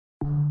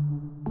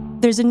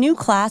There's a new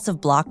class of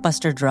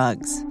blockbuster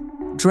drugs.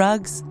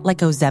 Drugs like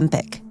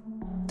Ozempic.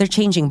 They're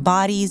changing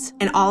bodies.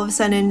 And all of a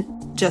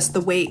sudden, just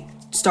the weight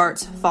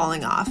starts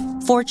falling off.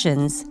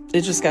 Fortunes.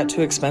 It just got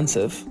too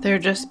expensive. They're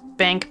just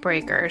bank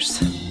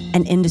breakers.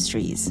 And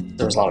industries.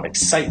 There was a lot of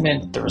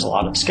excitement. There was a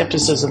lot of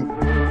skepticism.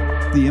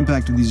 The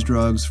impact of these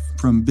drugs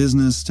from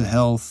business to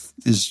health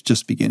is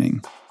just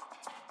beginning.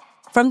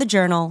 From the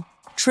Journal,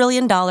 $1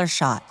 Trillion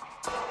Shot.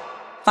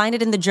 Find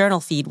it in the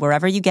Journal feed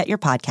wherever you get your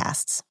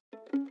podcasts.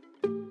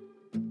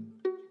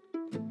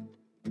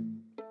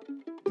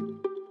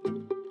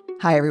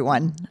 Hi,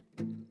 everyone.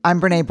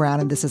 I'm Brené Brown,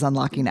 and this is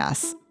Unlocking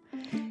Us.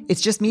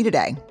 It's just me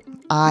today.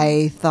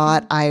 I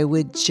thought I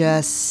would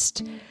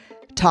just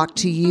talk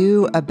to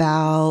you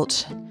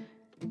about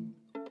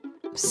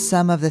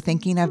some of the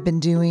thinking I've been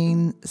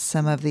doing,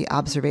 some of the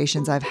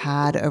observations I've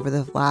had over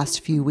the last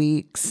few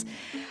weeks,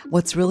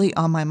 what's really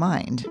on my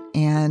mind.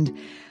 And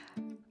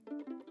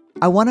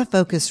I want to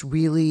focus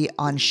really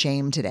on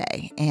shame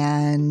today.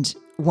 And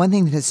one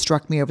thing that has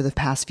struck me over the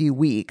past few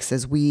weeks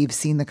as we've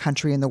seen the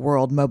country and the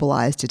world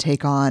mobilize to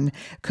take on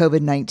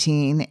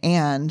COVID-19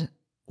 and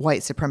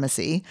white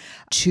supremacy,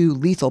 two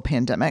lethal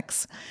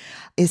pandemics,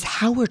 is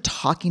how we're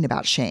talking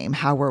about shame,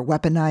 how we're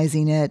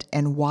weaponizing it,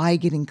 and why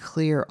getting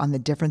clear on the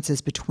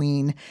differences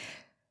between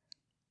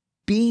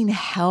being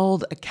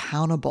held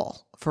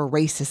accountable for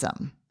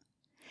racism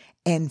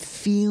and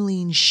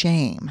feeling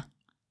shame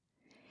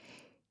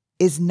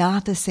is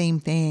not the same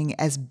thing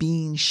as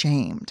being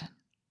shamed.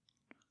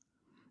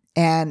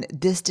 And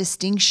this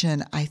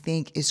distinction, I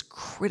think, is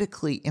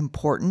critically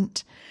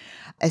important,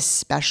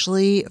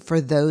 especially for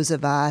those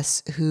of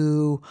us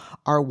who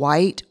are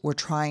white. We're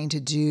trying to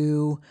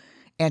do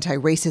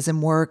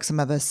anti-racism work. Some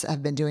of us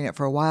have been doing it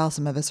for a while.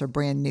 Some of us are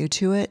brand new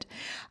to it.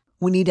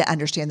 We need to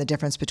understand the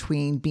difference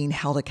between being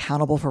held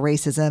accountable for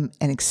racism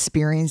and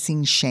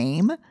experiencing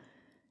shame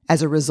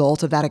as a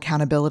result of that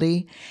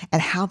accountability,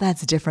 and how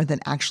that's different than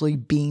actually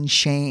being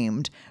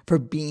shamed for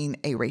being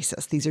a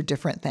racist. These are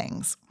different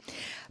things.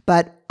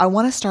 But I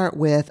want to start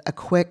with a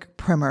quick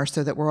primer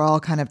so that we're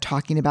all kind of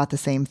talking about the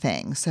same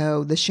thing.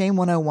 So the Shame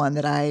 101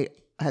 that I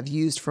have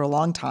used for a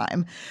long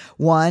time,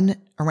 one,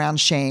 around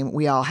shame,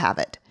 we all have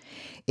it.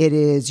 It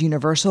is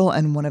universal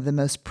and one of the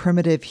most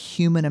primitive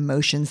human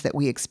emotions that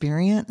we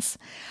experience.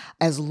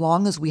 As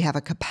long as we have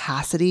a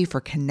capacity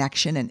for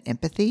connection and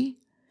empathy,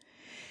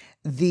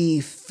 the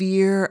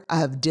fear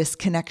of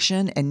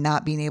disconnection and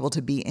not being able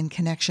to be in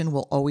connection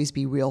will always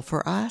be real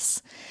for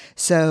us.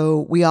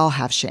 So we all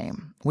have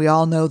shame. We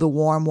all know the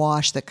warm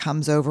wash that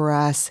comes over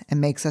us and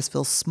makes us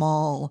feel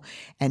small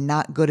and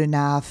not good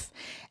enough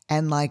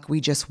and like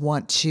we just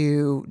want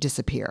to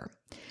disappear.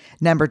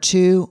 Number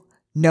two,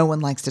 no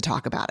one likes to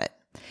talk about it.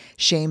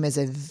 Shame is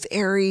a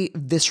very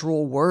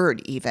visceral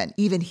word even.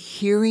 Even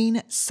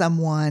hearing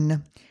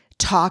someone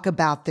talk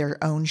about their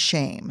own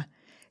shame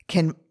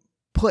can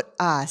put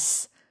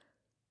us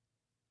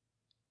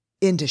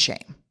into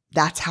shame.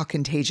 That's how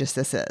contagious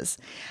this is.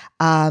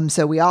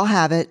 So we all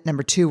have it.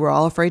 Number two, we're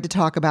all afraid to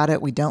talk about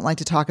it. We don't like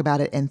to talk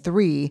about it. And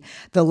three,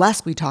 the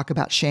less we talk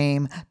about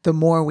shame, the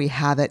more we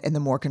have it and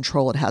the more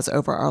control it has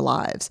over our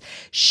lives.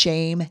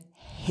 Shame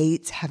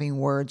hates having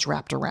words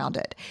wrapped around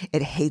it.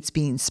 It hates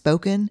being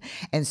spoken.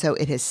 And so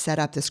it has set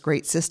up this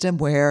great system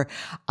where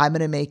I'm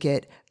going to make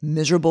it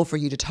miserable for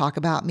you to talk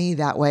about me.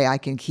 That way I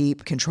can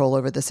keep control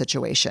over the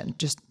situation,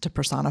 just to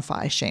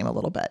personify shame a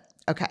little bit.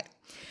 Okay.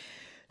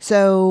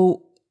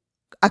 So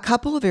a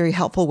couple of very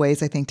helpful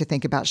ways, I think, to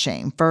think about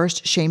shame.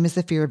 First, shame is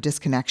the fear of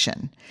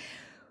disconnection.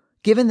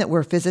 Given that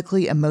we're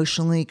physically,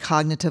 emotionally,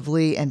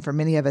 cognitively, and for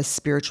many of us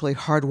spiritually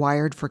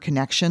hardwired for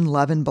connection,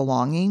 love, and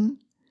belonging,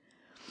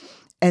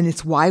 and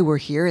it's why we're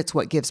here. It's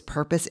what gives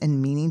purpose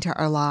and meaning to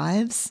our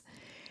lives.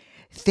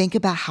 Think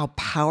about how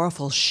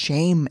powerful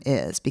shame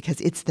is, because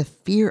it's the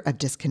fear of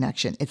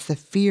disconnection. It's the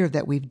fear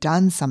that we've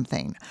done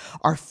something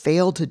or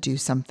failed to do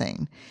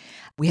something.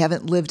 We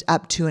haven't lived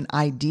up to an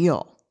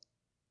ideal,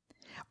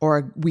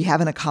 or we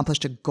haven't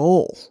accomplished a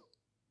goal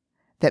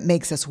that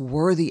makes us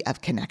worthy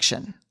of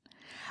connection.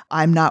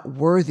 I'm not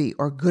worthy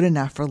or good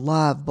enough for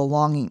love,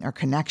 belonging, or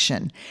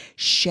connection.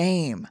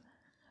 Shame,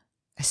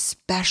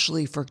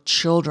 especially for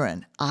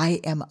children,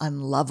 I am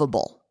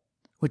unlovable,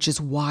 which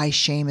is why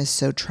shame is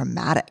so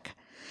traumatic.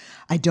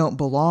 I don't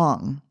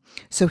belong.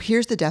 So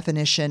here's the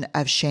definition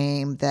of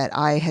shame that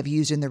I have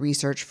used in the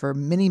research for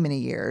many, many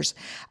years.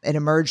 It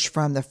emerged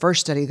from the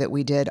first study that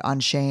we did on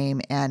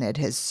shame, and it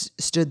has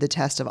stood the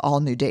test of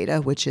all new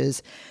data, which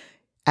is,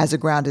 as a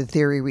grounded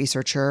theory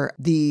researcher,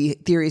 the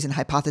theories and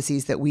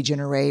hypotheses that we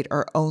generate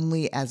are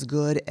only as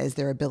good as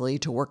their ability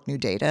to work new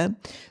data.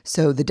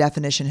 So the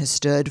definition has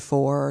stood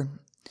for,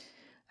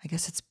 I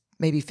guess it's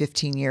maybe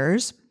 15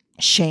 years.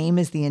 Shame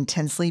is the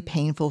intensely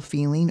painful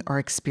feeling or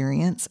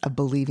experience of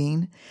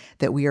believing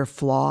that we are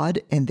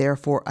flawed and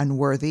therefore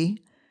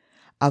unworthy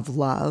of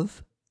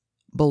love,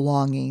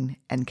 belonging,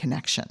 and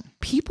connection.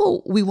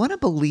 We want to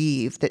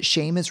believe that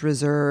shame is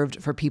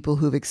reserved for people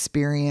who've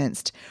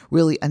experienced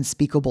really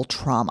unspeakable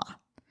trauma.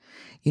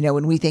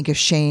 When we think of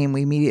shame,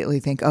 we immediately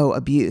think, oh,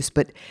 abuse.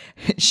 But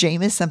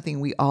shame is something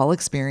we all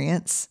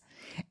experience.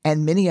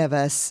 And many of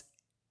us,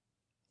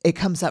 it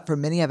comes up for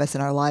many of us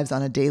in our lives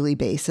on a daily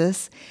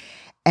basis.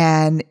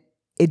 And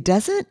it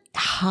doesn't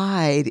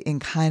hide in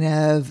kind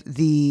of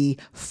the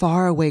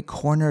faraway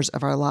corners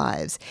of our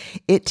lives.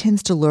 It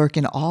tends to lurk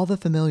in all the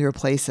familiar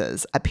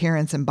places: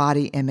 appearance and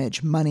body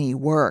image, money,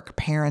 work,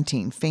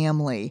 parenting,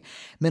 family,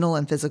 mental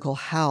and physical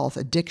health,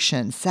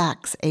 addiction,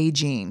 sex,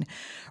 aging,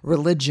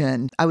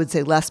 religion. I would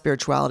say less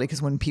spirituality,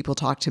 because when people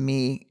talk to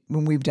me,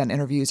 when we've done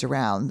interviews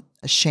around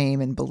shame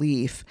and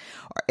belief,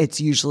 it's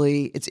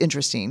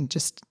interesting.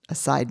 Just a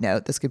side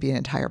note, this could be an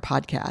entire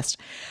podcast.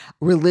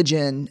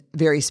 Religion,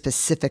 very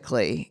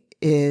specifically,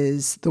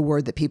 is the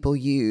word that people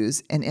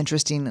use. And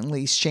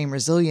interestingly, shame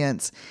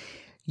resilience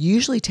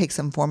usually takes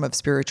some form of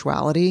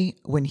spirituality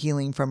when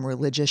healing from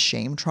religious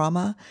shame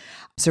trauma.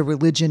 So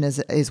religion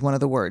is one of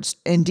the words.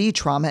 Indeed,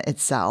 trauma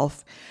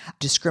itself,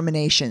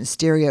 discrimination,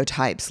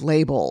 stereotypes,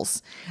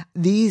 labels,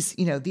 these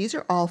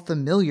are all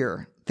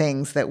familiar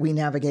things that we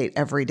navigate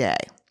every day.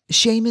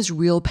 Shame is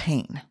real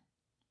pain.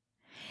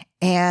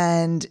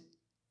 And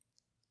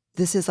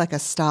this is like a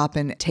stop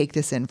and take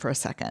this in for a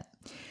second.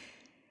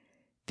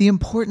 The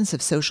importance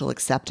of social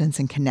acceptance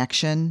and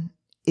connection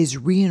is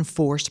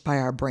reinforced by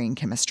our brain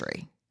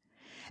chemistry.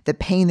 The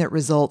pain that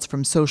results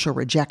from social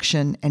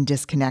rejection and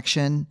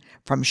disconnection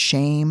from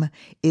shame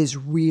is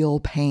real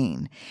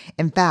pain.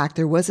 In fact,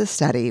 there was a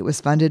study, it was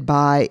funded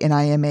by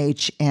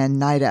NIMH and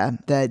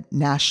NIDA, the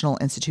National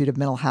Institute of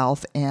Mental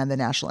Health and the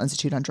National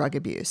Institute on Drug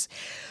Abuse,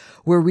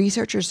 where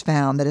researchers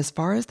found that as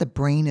far as the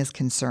brain is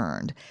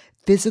concerned,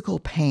 physical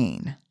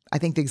pain, I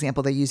think the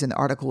example they use in the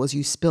article was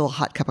you spill a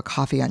hot cup of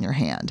coffee on your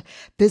hand.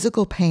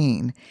 Physical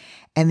pain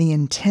and the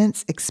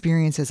intense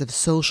experiences of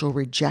social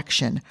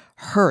rejection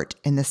hurt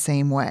in the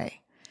same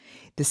way.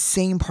 The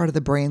same part of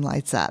the brain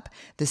lights up.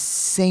 The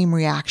same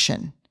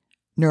reaction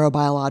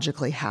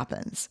neurobiologically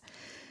happens.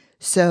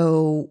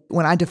 So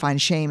when I define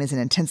shame as an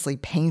intensely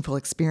painful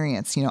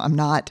experience,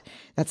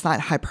 that's not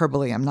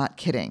hyperbole. I'm not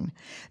kidding.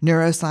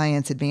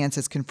 Neuroscience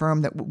advances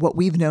confirm that what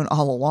we've known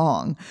all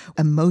along,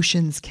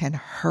 emotions can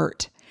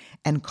hurt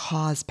and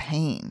cause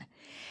pain.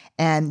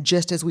 And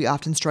just as we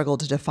often struggle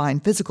to define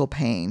physical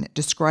pain,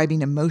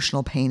 describing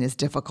emotional pain is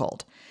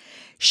difficult.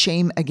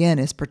 Shame, again,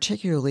 is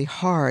particularly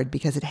hard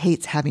because it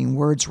hates having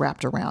words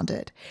wrapped around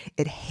it.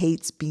 It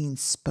hates being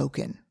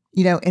spoken.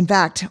 In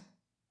fact,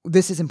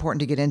 this is important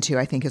to get into,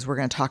 I think, as we're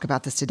going to talk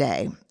about this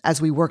today.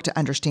 As we work to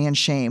understand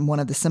shame, one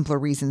of the simpler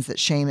reasons that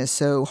shame is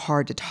so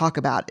hard to talk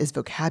about is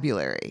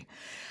vocabulary.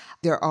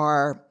 There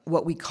are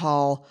what we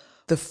call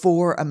the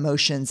 4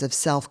 emotions of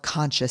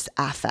self-conscious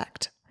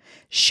affect: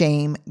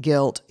 shame,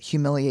 guilt,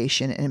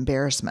 humiliation, and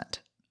embarrassment.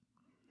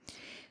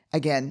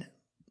 Again,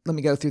 let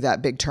me go through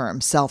that big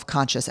term,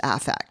 self-conscious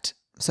affect.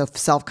 So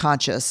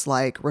self-conscious,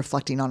 like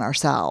reflecting on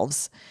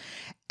ourselves,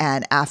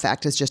 and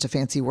affect is just a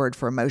fancy word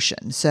for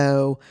emotion.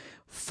 So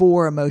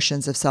 4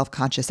 emotions of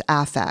self-conscious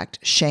affect: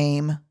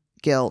 shame,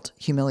 guilt,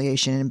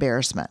 humiliation, and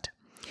embarrassment.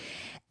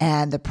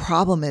 And the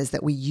problem is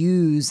that we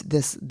use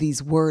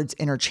these words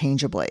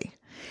interchangeably.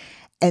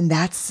 And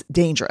that's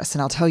dangerous.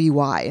 And I'll tell you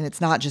why. And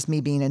it's not just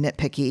me being a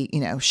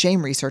nitpicky,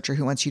 shame researcher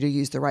who wants you to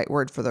use the right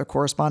word for the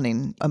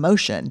corresponding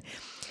emotion.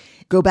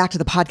 Go back to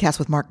the podcast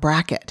with Mark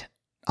Brackett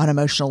on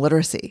emotional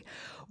literacy.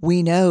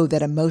 We know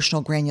that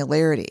emotional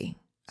granularity,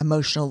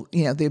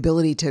 the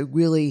ability to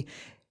really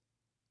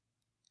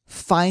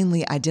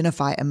finely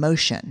identify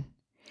emotion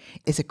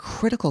is a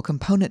critical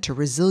component to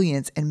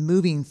resilience and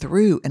moving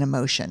through an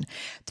emotion,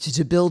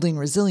 to building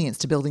resilience,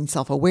 to building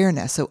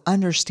self-awareness. So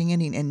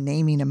understanding and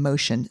naming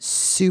emotion,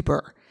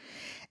 super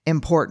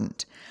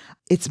important.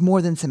 It's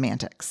more than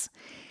semantics.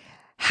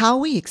 How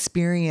we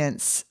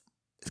experience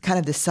kind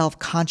of the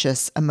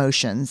self-conscious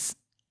emotions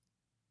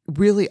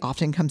really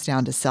often comes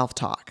down to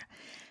self-talk.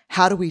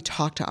 How do we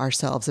talk to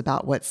ourselves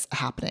about what's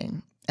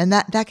happening? And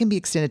that can be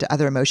extended to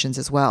other emotions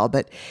as well,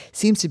 but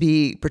seems to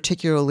be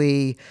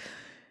particularly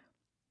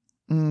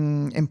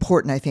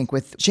important, I think,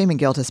 with shame and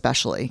guilt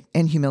especially,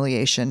 and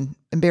humiliation.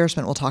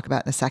 Embarrassment we'll talk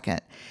about in a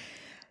second.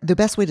 The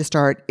best way to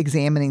start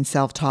examining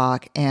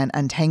self-talk and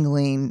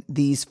untangling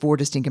these 4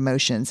 distinct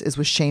emotions is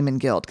with shame and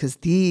guilt, because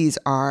these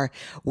are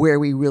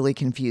where we really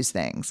confuse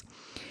things.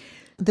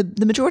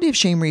 The majority of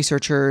shame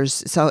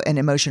researchers and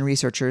emotion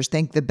researchers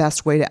think the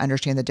best way to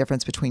understand the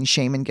difference between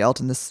shame and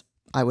guilt, and this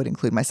I would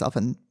include myself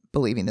in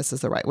believing this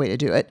is the right way to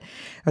do it,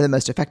 or the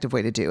most effective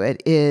way to do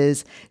it,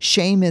 is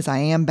shame is I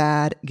am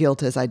bad,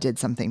 guilt is I did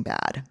something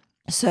bad.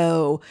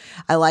 So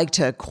I like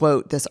to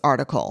quote this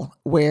article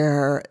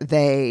where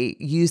they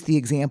use the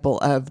example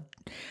of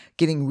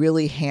getting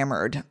really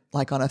hammered,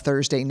 like on a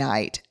Thursday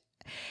night,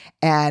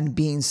 and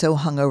being so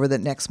hungover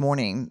that next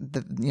morning,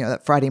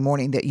 that Friday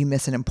morning, that you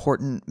miss an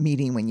important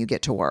meeting when you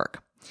get to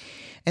work.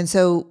 And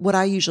so what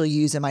I usually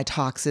use in my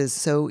talks is,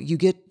 so you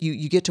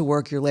get to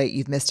work, you're late,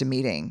 you've missed a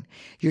meeting.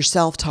 Your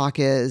self-talk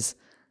is,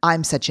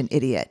 I'm such an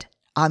idiot.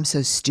 I'm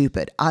so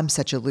stupid. I'm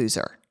such a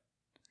loser.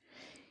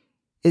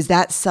 Is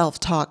that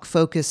self-talk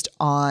focused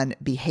on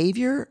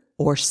behavior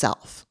or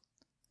self?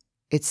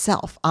 It's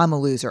self. I'm a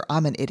loser.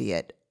 I'm an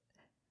idiot.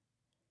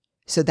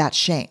 So that's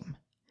shame.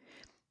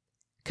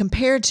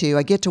 Compared to,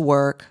 I get to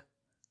work,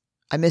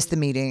 I miss the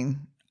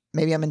meeting,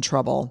 maybe I'm in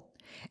trouble,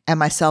 and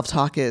my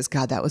self-talk is,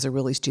 God, that was a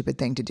really stupid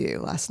thing to do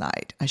last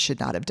night. I should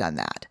not have done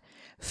that.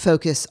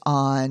 Focus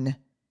on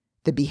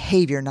the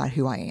behavior, not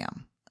who I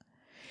am.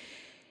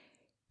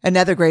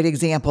 Another great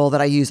example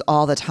that I use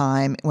all the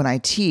time when I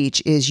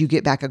teach is you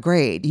get back a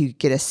grade. You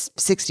get a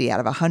 60 out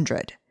of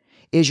 100.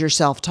 Is your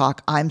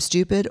self-talk, I'm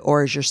stupid,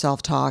 or is your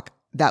self-talk,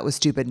 that was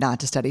stupid not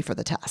to study for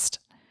the test?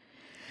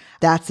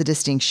 That's the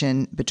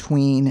distinction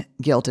between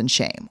guilt and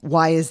shame.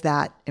 Why is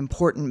that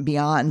important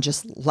beyond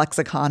just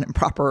lexicon and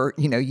proper,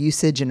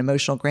 usage and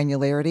emotional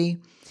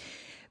granularity?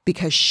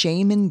 Because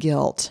shame and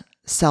guilt,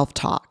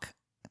 self-talk,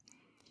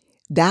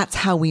 that's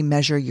how we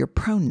measure your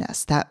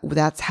proneness.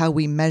 That's how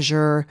we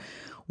measure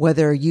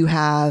whether you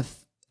have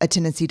a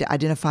tendency to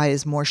identify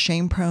as more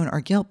shame-prone or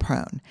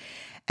guilt-prone.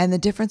 And the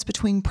difference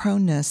between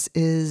proneness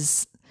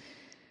is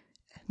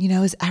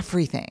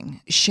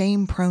everything.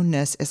 Shame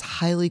proneness is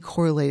highly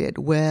correlated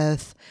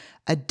with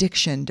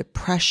addiction,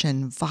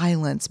 depression,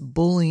 violence,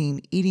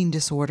 bullying, eating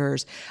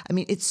disorders.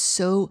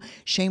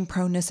 Shame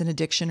proneness and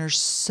addiction are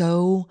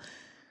so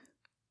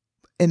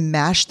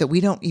enmeshed that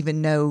we don't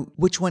even know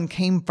which one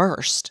came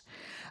first.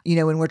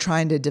 When we're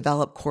trying to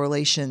develop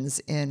correlations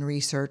in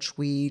research,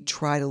 we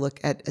try to look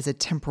at as a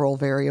temporal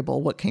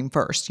variable what came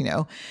first.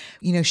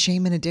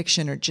 Shame and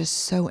addiction are just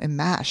so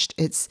enmeshed.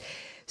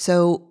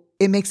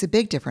 It makes a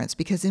big difference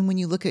because then when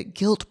you look at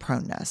guilt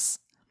proneness,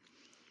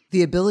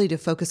 the ability to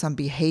focus on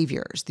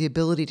behaviors, the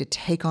ability to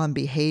take on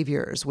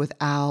behaviors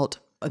without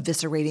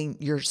eviscerating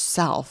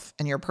yourself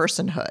and your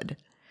personhood,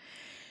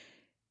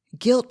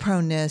 guilt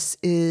proneness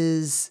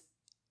is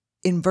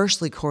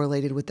inversely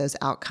correlated with those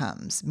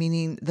outcomes,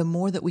 meaning the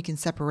more that we can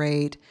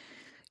separate,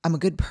 I'm a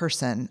good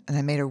person and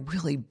I made a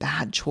really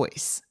bad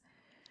choice.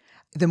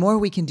 The more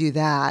we can do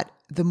that,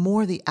 the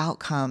more the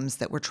outcomes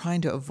that we're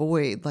trying to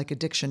avoid, like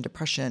addiction,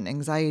 depression,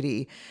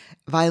 anxiety,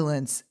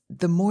 violence,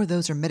 the more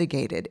those are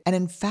mitigated. And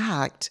in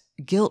fact,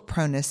 guilt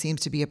proneness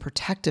seems to be a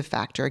protective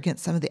factor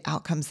against some of the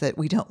outcomes that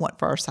we don't want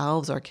for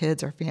ourselves, our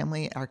kids, our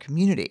family, our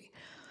community.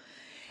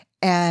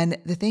 And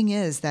the thing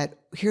is that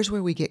here's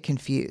where we get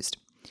confused.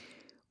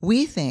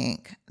 We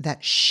think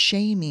that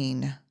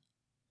shaming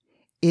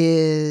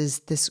is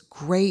this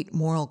great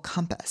moral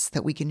compass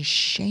that we can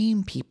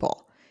shame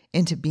people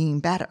into being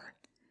better.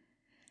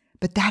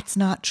 But that's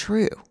not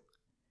true.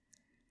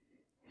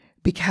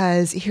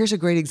 Because here's a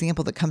great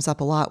example that comes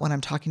up a lot when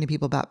I'm talking to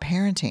people about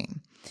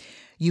parenting.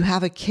 You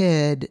have a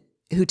kid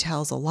who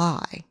tells a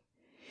lie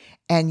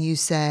and you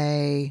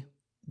say,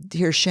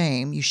 here's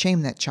shame. You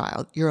shame that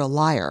child. You're a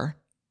liar.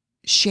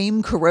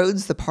 Shame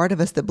corrodes the part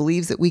of us that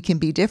believes that we can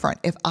be different.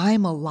 If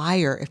I'm a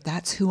liar, if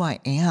that's who I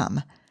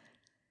am,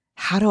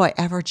 how do I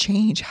ever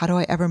change? How do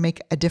I ever make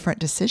a different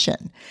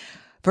decision?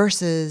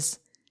 Versus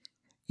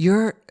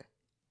you're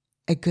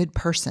a good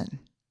person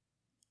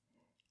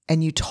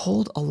and you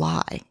told a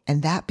lie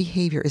and that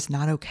behavior is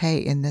not okay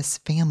in this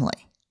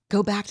family.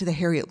 Go back to the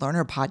Harriet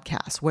Lerner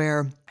podcast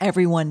where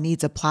everyone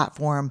needs a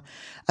platform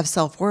of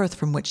self-worth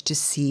from which to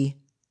see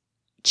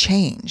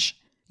change.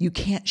 You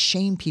can't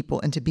shame people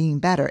into being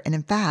better. And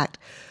in fact,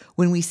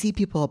 when we see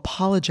people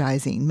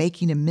apologizing,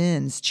 making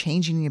amends,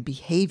 changing their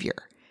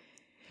behavior,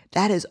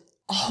 that is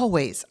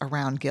always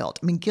around guilt.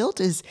 Guilt,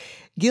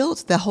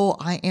 the whole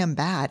I am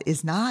bad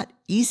is not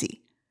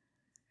easy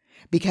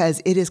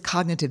because it is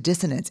cognitive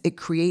dissonance. It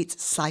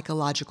creates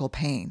psychological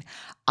pain.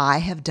 I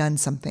have done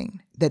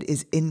something that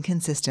is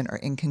inconsistent or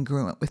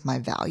incongruent with my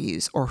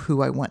values or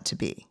who I want to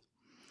be.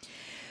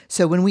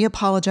 So when we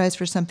apologize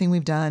for something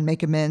we've done,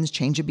 make amends,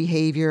 change a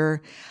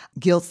behavior,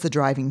 guilt's the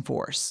driving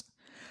force.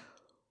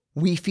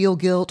 We feel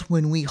guilt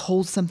when we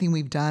hold something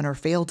we've done or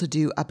failed to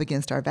do up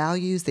against our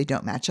values. They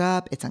don't match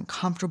up. It's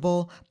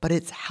uncomfortable, but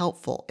it's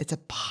helpful. It's a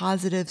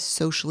positive,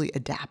 socially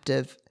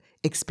adaptive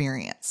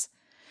experience.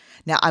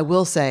 Now, I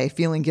will say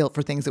feeling guilt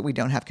for things that we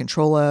don't have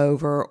control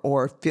over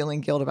or feeling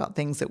guilt about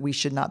things that we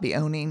should not be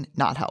owning,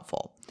 not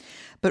helpful.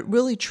 But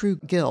really true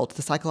guilt,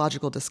 the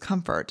psychological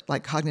discomfort,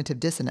 like cognitive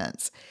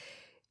dissonance,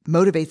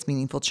 motivates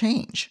meaningful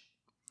change.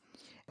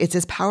 It's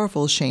as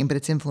powerful as shame, but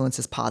its influence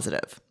is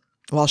positive,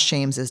 while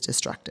shame's is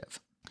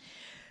destructive.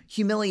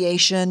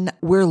 Humiliation,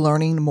 we're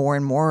learning more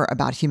and more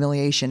about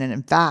humiliation. And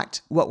in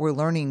fact, what we're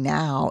learning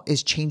now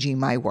is changing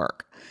my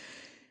work.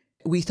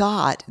 We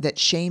thought that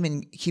shame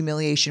and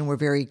humiliation were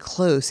very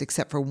close,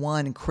 except for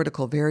one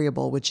critical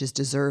variable, which is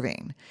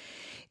deserving.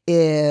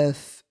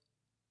 If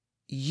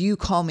you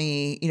call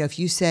me, if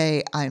you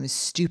say I'm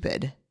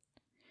stupid,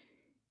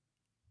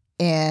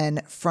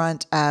 in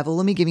front of,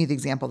 let me give you the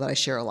example that I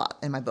share a lot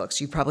in my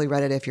books. You've probably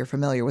read it if you're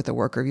familiar with the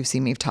work or you've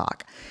seen me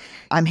talk.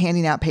 I'm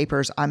handing out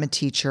papers. I'm a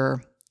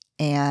teacher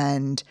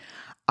and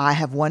I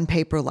have one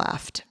paper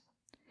left.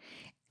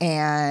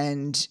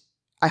 And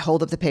I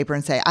hold up the paper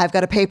and say, I've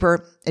got a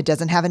paper. It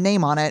doesn't have a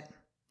name on it.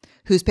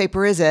 Whose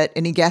paper is it?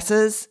 Any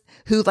guesses?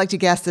 Who'd like to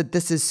guess that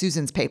this is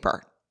Susan's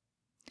paper?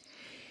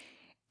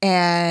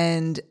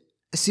 And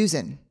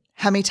Susan,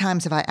 how many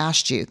times have I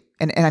asked you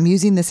And I'm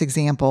using this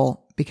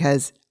example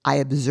because I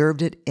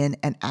observed it in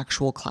an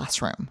actual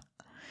classroom.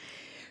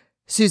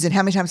 Susan,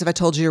 how many times have I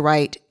told you to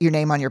write your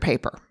name on your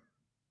paper?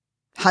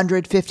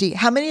 150?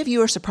 How many of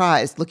you are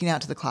surprised looking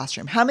out to the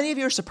classroom? How many of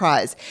you are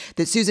surprised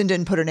that Susan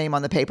didn't put her name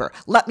on the paper?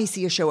 Let me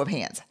see a show of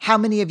hands. How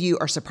many of you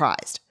are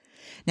surprised?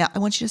 Now, I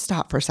want you to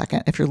stop for a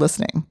second if you're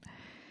listening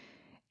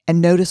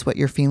and notice what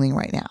you're feeling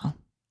right now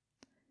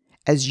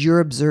as you're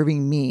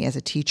observing me as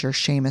a teacher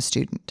shame a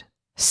student.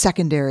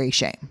 Secondary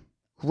shame,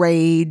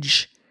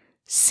 rage,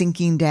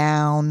 sinking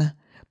down.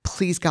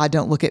 Please, God,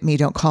 don't look at me.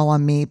 Don't call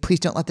on me. Please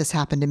don't let this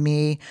happen to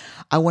me.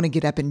 I want to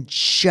get up and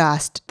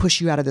just push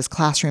you out of this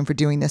classroom for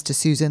doing this to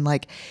Susan.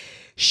 Like,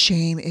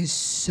 shame is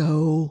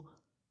so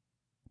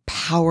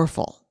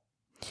powerful.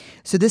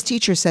 So this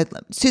teacher said,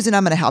 Susan,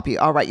 I'm going to help you.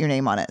 I'll write your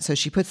name on it. So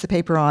she puts the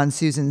paper on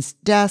Susan's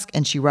desk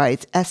and she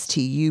writes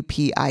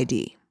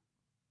STUPID.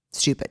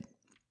 Stupid.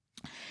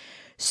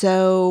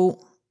 So,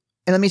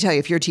 and let me tell you,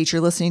 if you're a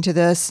teacher listening to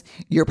this,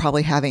 you're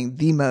probably having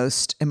the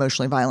most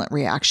emotionally violent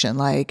reaction.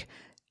 Like,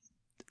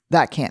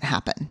 that can't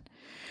happen.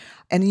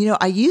 And,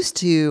 I used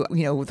to,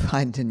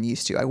 I didn't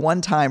used to. I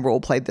one time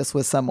role played this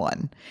with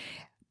someone.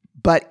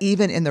 But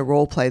even in the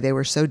role play, they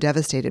were so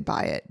devastated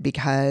by it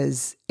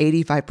because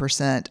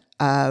 85%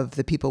 of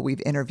the people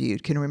we've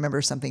interviewed can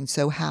remember something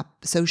so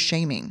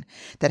shaming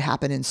that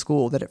happened in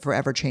school that it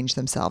forever changed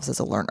themselves as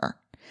a learner.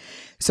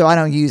 So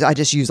I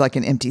just use like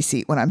an empty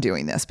seat when I'm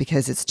doing this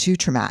because it's too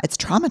traumatic. It's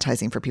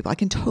traumatizing for people. I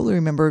can totally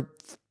remember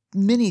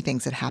many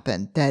things that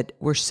happened that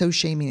were so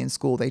shaming in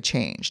school, they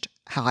changed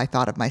how I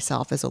thought of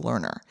myself as a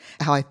learner,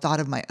 how I thought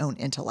of my own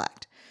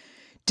intellect.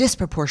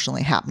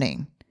 Disproportionately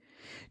happening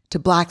to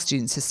Black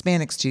students,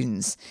 Hispanic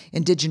students,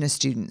 Indigenous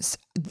students.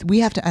 We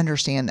have to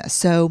understand this.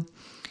 So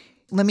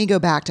let me go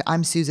back to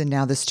I'm Susan,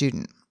 now the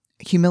student.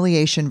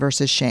 Humiliation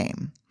versus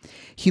shame.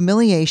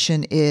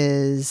 Humiliation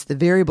is the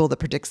variable that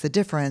predicts the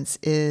difference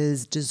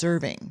is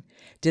deserving.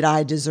 Did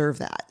I deserve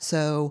that?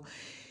 So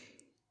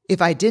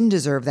if I didn't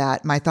deserve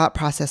that, my thought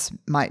process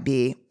might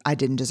be, I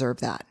didn't deserve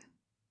that.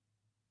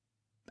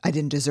 I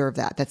didn't deserve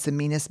that. That's the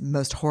meanest,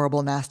 most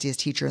horrible,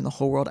 nastiest teacher in the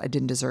whole world. I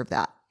didn't deserve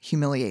that.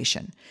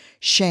 Humiliation.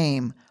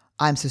 Shame.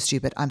 I'm so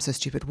stupid. I'm so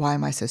stupid. Why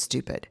am I so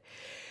stupid?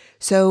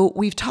 So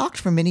we've talked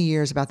for many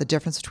years about the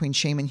difference between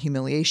shame and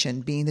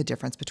humiliation being the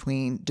difference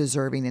between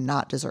deserving and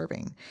not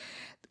deserving.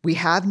 We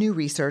have new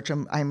research,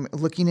 I'm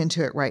looking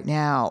into it right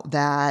now,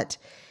 that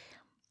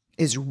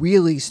is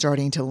really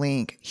starting to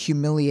link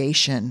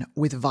humiliation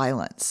with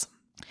violence,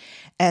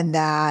 and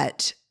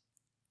that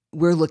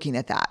we're looking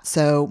at that.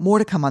 So more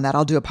to come on that.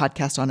 I'll do a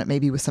podcast on it,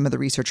 maybe with some of the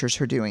researchers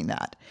who are doing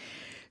that.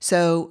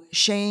 So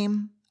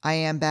shame, I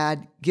am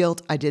bad.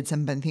 Guilt, I did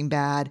something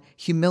bad.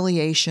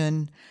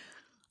 Humiliation,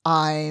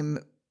 I'm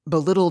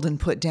belittled and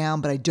put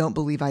down, but I don't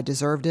believe I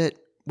deserved it,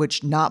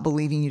 which not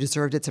believing you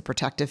deserved it's a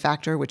protective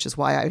factor, which is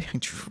why I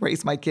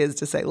raise my kids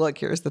to say, look,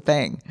 here's the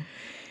thing.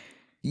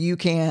 You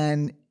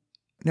can,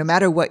 no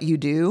matter what you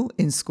do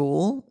in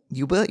school,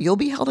 you'll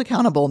be held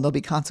accountable and there'll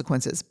be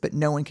consequences, but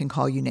no one can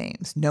call you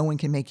names. No one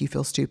can make you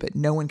feel stupid.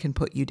 No one can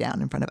put you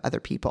down in front of other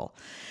people.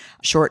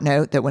 Short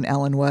note that when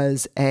Ellen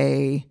was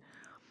a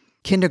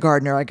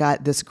kindergartner, I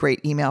got this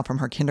great email from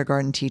her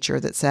kindergarten teacher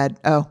that said,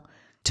 oh,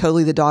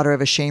 totally the daughter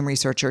of a shame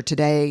researcher.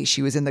 Today,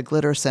 she was in the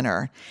Glitter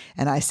Center.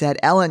 And I said,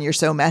 Ellen, you're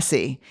so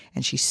messy.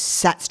 And she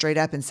sat straight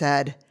up and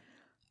said,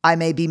 I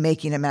may be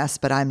making a mess,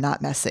 but I'm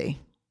not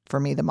messy. For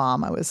me, the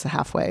mom, I was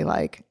halfway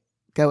like,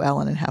 go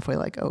Ellen, and halfway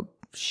like, oh,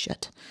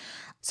 shit.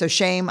 So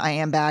shame, I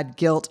am bad.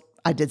 Guilt,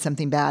 I did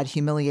something bad.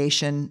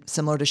 Humiliation,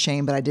 similar to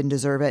shame, but I didn't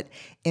deserve it.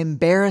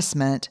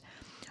 Embarrassment,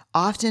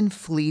 often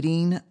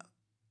fleeting,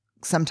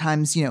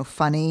 sometimes,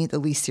 funny, the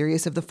least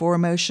serious of the four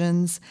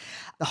emotions.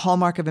 The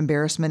hallmark of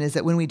embarrassment is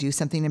that when we do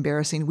something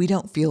embarrassing, we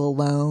don't feel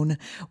alone.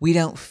 We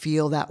don't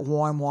feel that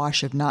warm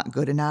wash of not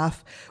good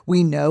enough.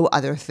 We know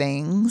other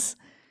things.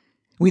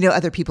 We know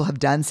other people have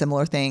done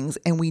similar things,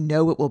 and we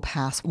know it will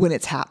pass when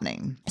it's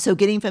happening. So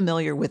getting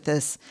familiar with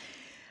this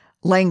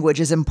language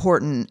is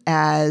important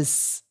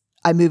as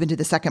I move into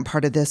the second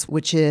part of this,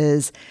 which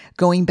is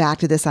going back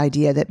to this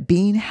idea that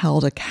being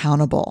held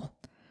accountable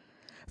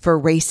for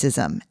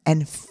racism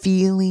and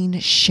feeling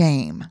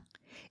shame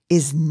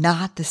is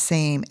not the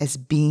same as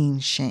being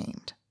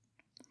shamed.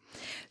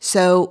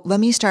 So let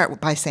me start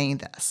by saying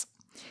this.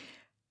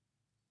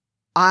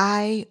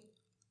 I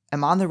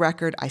am on the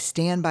record. I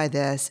stand by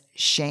this.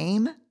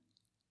 Shame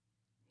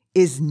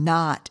is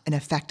not an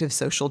effective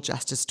social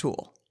justice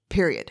tool,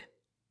 period.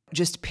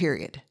 Just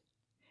period.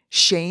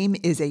 Shame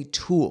is a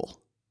tool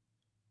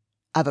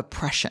of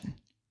oppression.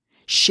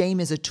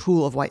 Shame is a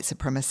tool of white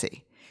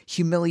supremacy.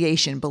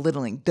 Humiliation,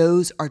 belittling,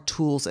 those are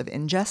tools of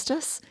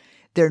injustice.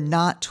 They're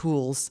not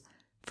tools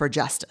for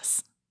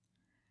justice.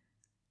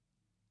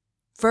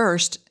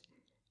 First,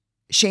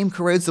 shame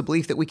corrodes the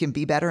belief that we can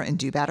be better and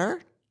do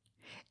better.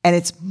 And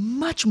it's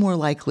much more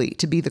likely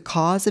to be the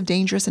cause of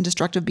dangerous and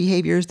destructive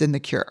behaviors than the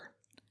cure.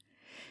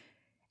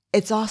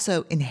 It's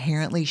also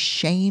inherently,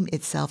 shame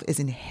itself is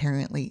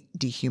inherently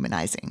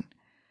dehumanizing.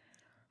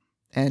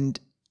 And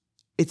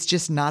It's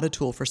just not a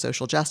tool for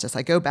social justice.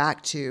 I go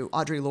back to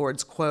Audre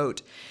Lorde's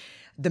quote,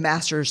 "The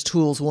master's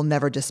tools will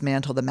never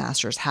dismantle the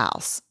master's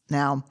house."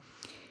 Now,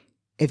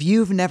 if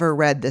you've never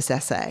read this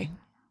essay,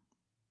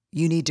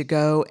 you need to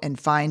go and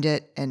find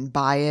it and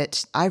buy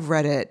it. I've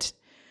read it.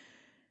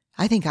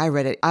 I think I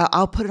read it.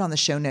 I'll put it on the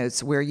show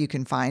notes where you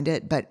can find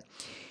it, but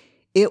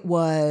it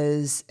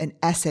was an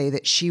essay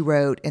that she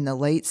wrote in the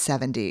late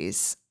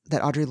 70s,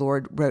 that Audre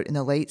Lorde wrote in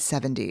the late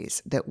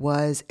 70s, that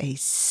was a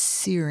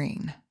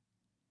searing,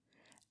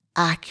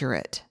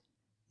 accurate,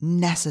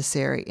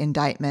 necessary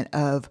indictment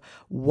of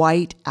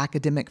white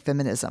academic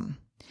feminism,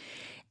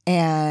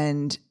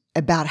 and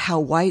about how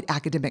white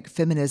academic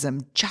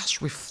feminism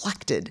just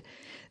reflected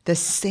the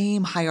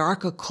same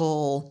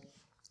hierarchical,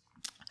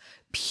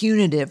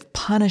 punitive,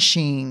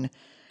 punishing,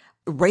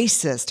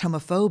 racist,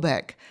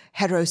 homophobic,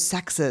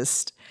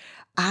 heterosexist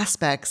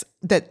aspects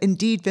that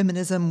indeed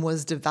feminism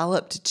was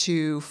developed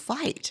to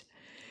fight.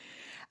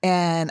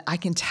 And I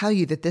can tell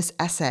you that this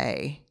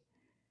essay,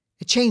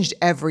 it changed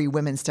every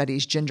women's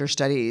studies, gender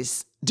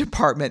studies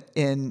department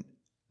in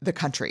the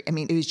country. I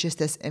mean, it was just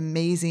this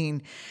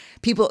amazing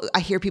I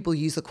hear people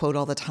use the quote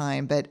all the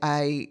time, but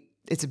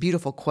it's a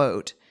beautiful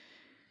quote.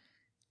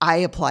 I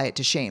apply it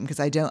to shame because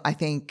I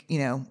think,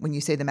 when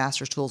you say the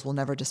master's tools will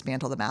never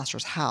dismantle the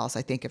master's house,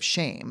 I think of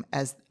shame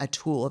as a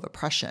tool of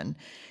oppression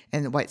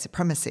and white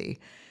supremacy.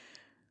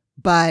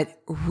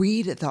 But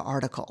read the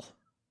article.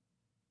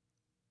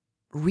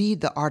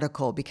 Read the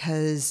article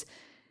because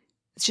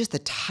it's just the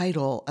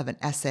title of an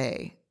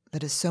essay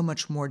that is so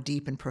much more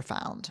deep and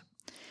profound.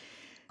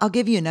 I'll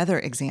give you another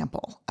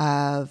example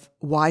of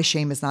why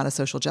shame is not a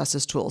social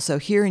justice tool. So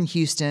here in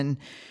Houston,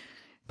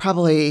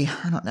 probably,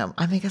 I don't know,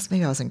 I guess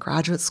maybe I was in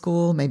graduate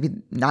school, maybe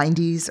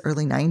 90s,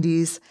 early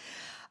 90s.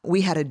 We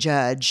had a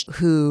judge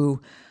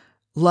who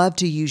loved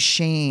to use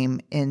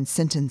shame in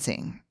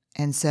sentencing.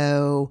 And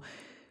so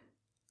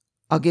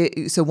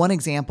one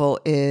example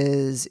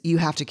is you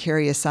have to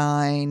carry a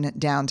sign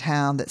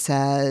downtown that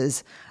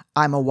says,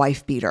 "I'm a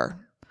wife beater,"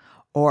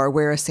 or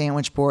wear a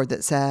sandwich board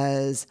that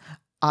says,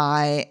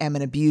 "I am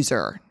an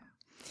abuser."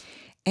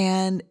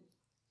 And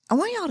I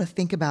want y'all to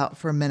think about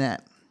for a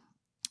minute,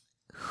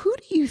 who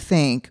do you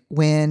think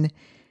when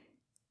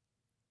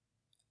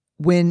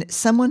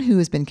someone who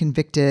has been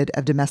convicted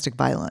of domestic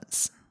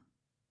violence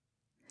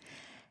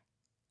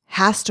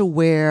has to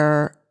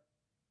wear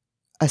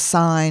a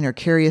sign or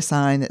carry a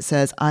sign that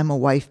says, "I'm a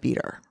wife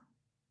beater"?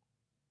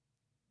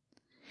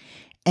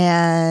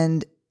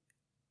 And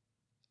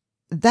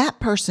that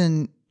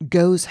person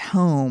goes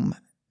home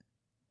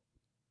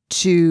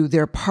to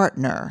their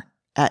partner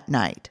at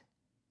night.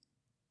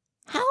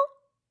 How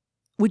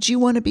would you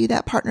want to be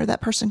that partner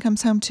that person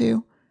comes home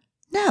to?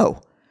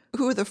 No.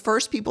 Who are the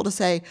first people to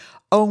say,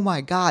 "Oh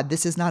my God,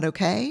 this is not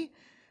okay"?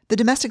 The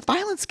domestic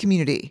violence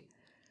community.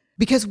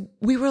 Because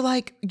we were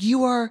like,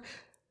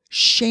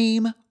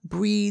 shame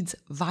breeds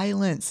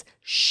violence.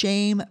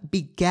 Shame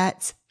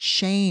begets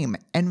shame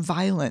and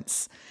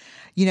violence.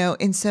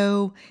 And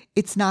so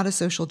it's not a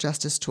social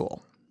justice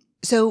tool.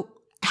 So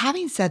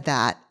having said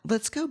that,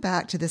 let's go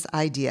back to this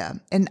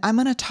idea. And I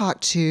want to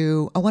talk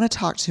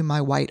to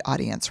my white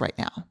audience right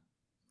now.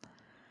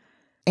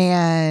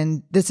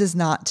 And this is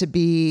not to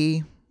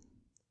be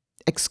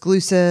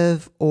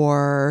exclusive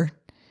or,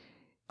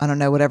 I don't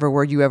know, whatever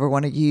word you ever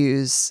want to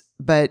use,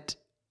 but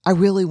I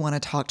really want to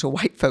talk to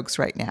white folks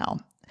right now.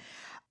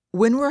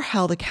 When we're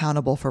held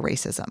accountable for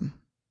racism,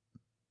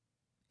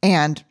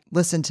 and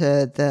listen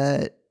to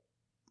the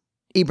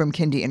Ibram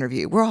Kendi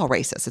interview, we're all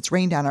racist. It's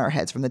rained down on our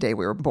heads from the day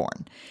we were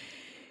born.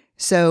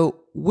 So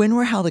when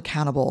we're held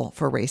accountable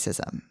for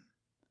racism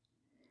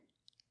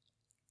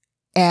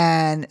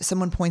and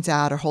someone points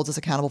out or holds us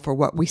accountable for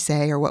what we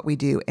say or what we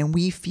do, and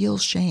we feel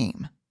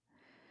shame,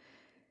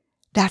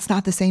 that's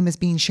not the same as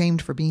being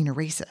shamed for being a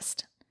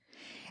racist.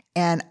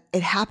 And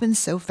it happens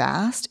so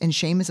fast, and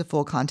shame is a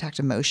full contact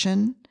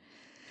emotion.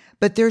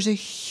 But there's a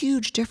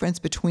huge difference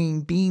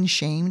between being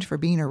shamed for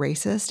being a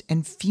racist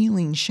and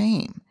feeling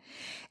shame.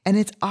 And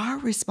it's our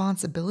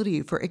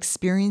responsibility for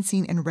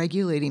experiencing and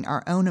regulating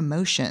our own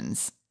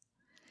emotions.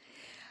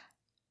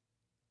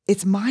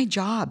 It's my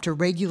job to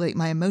regulate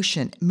my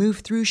emotion, move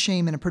through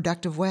shame in a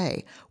productive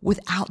way,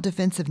 without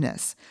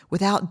defensiveness,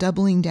 without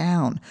doubling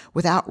down,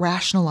 without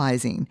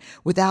rationalizing,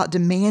 without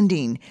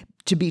demanding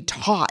to be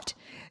taught,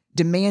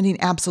 demanding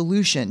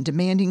absolution,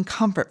 demanding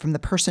comfort from the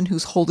person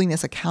who's holding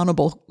us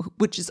accountable,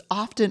 which is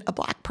often a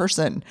Black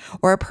person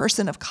or a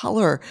person of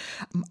color.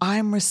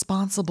 I'm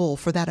responsible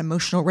for that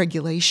emotional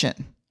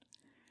regulation.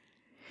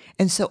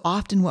 And so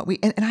often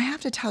and I have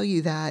to tell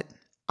you that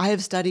I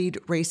have studied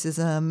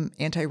racism,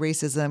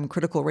 anti-racism,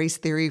 critical race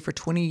theory for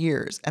 20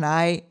 years, and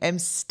I am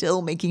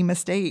still making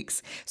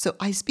mistakes. So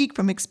I speak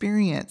from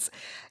experience.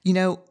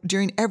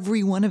 During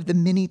every one of the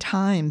many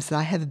times that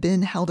I have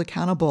been held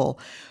accountable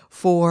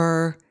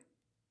for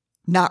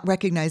not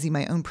recognizing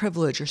my own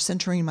privilege or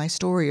centering my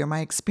story or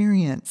my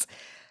experience,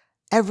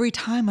 every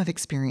time I've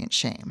experienced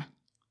shame,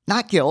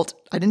 not guilt.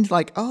 I didn't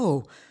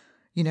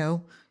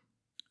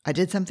I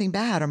did something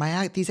bad,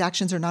 or these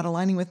actions are not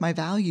aligning with my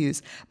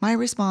values, my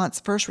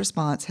first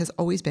response has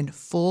always been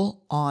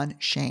full on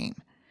shame.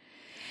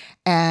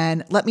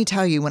 And let me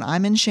tell you, when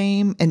I'm in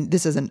shame, and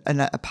this isn't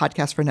a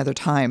podcast for another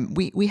time,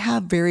 we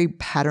have very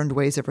patterned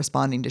ways of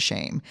responding to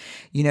shame.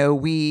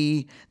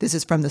 This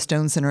is from the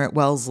Stone Center at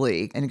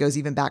Wellesley, and it goes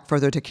even back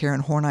further to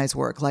Karen Horney's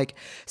work. Like,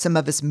 some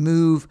of us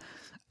move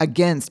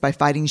against by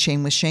fighting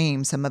shame with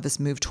shame. Some of us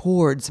move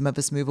toward, some of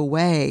us move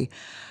away.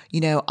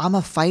 I'm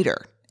a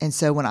fighter. And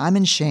so when I'm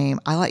in shame,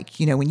 I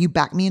when you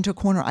back me into a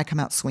corner, I come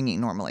out swinging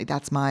normally.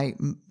 That's my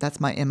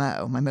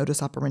MO, my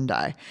modus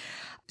operandi.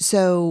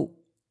 So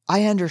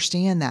I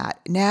understand that.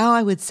 Now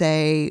I would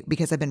say,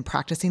 because I've been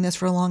practicing this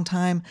for a long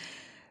time,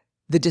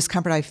 the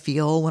discomfort I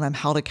feel when I'm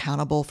held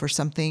accountable for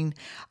something,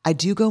 I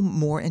do go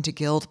more into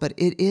guilt, but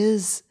it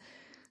is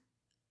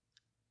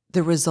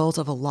the result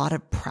of a lot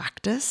of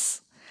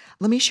practice.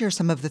 Let me share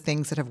some of the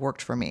things that have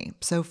worked for me.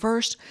 So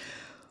first,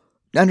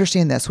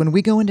 understand this. When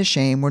we go into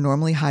shame, we're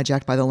normally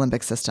hijacked by the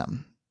limbic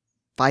system.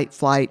 Fight,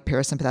 flight,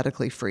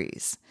 parasympathetically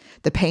freeze.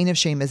 The pain of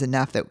shame is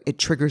enough that it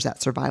triggers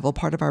that survival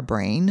part of our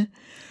brain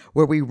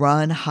where we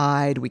run,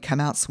 hide, we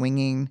come out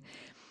swinging.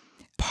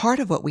 Part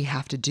of what we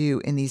have to do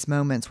in these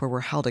moments where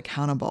we're held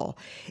accountable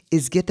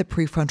is get the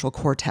prefrontal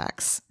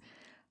cortex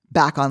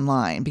back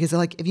online. Because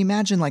if you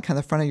imagine kind of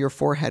the front of your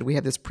forehead, we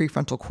have this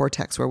prefrontal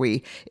cortex where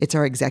it's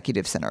our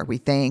executive center. We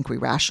think, we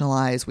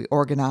rationalize, we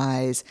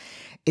organize.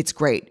 It's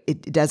great.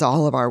 It does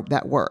all of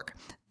that work.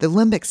 The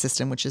limbic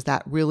system, which is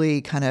that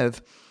really kind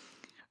of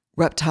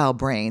reptile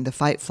brain, the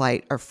fight,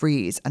 flight, or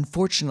freeze,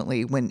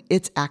 unfortunately, when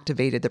it's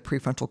activated, the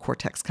prefrontal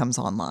cortex comes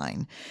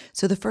online.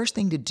 So the first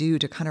thing to do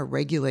to kind of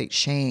regulate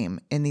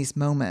shame in these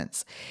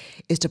moments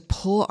is to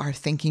pull our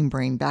thinking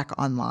brain back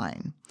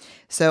online.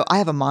 So I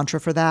have a mantra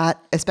for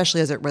that,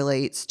 especially as it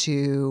relates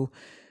to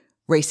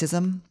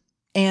racism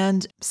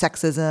and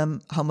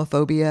sexism,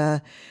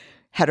 homophobia,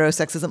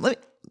 heterosexism.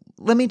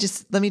 Let me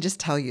just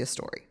tell you a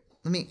story.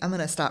 I'm going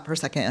to stop for a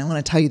second and I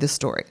want to tell you this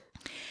story.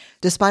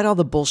 Despite all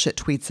the bullshit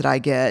tweets that I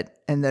get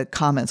and the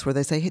comments where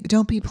they say, hey,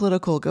 don't be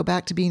political, go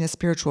back to being a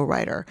spiritual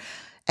writer.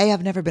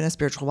 I've never been a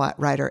spiritual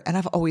writer, and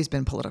I've always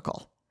been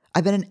political.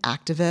 I've been an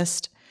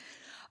activist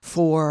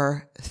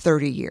for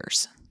 30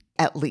 years,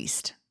 at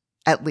least.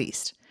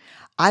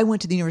 I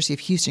went to the University of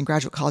Houston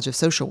Graduate College of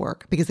Social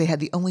Work because they had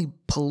the only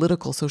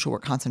political social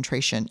work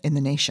concentration in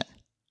the nation.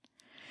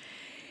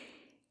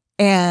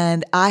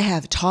 And I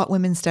have taught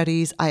women's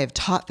studies. I have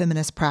taught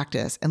feminist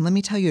practice. And let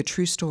me tell you a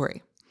true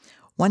story.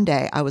 One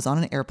day I was on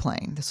an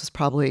airplane. This was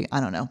probably,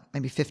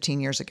 maybe 15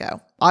 years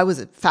ago. I was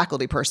a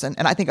faculty person,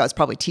 and I think I was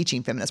probably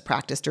teaching feminist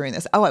practice during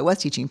this. I was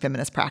teaching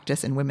feminist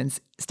practice and women's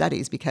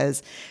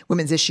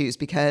issues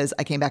because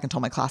I came back and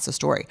told my class a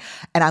story.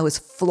 And I was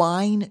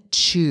flying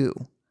to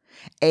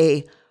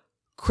a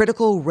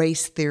critical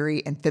race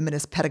theory and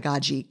feminist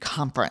pedagogy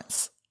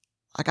conference.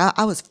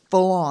 I was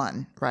full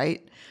on,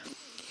 right?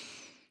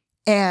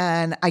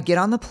 And I get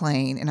on the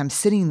plane and I'm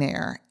sitting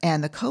there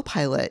and the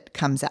co-pilot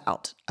comes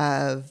out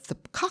of the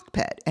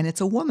cockpit and it's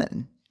a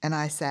woman. And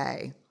I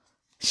say,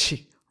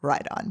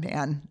 right on,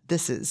 man.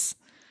 This is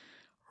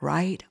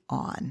right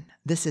on.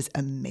 This is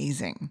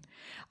amazing.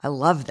 I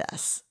love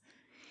this.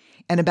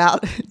 And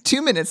about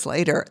 2 minutes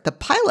later, the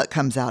pilot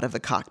comes out of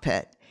the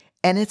cockpit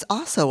and it's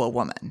also a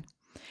woman.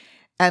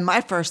 And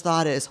my first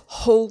thought is,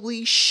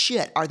 holy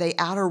shit, are they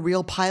out of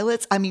real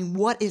pilots? I mean,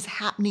 what is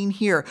happening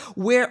here?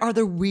 Where are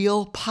the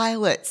real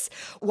pilots?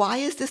 Why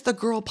is this the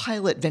girl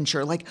pilot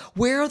venture?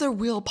 Where are the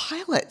real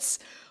pilots?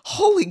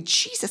 Holy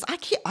Jesus,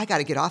 I got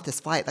to get off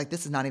this flight.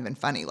 This is not even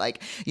funny. You're going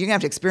to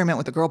have to experiment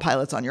with the girl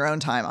pilots on your own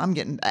time. I'm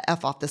getting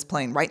F off this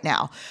plane right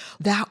now.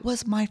 That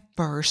was my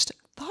first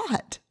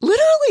thought.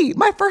 Literally,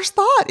 my first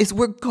thought is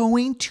we're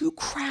going to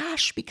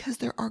crash because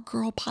there are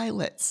girl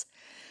pilots.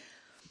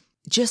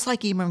 Just like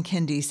Ibram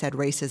Kendi said,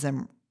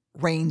 racism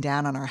rained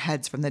down on our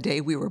heads from the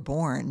day we were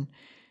born.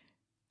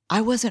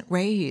 I wasn't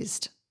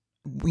raised,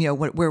 where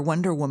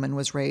Wonder Woman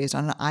was raised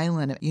on an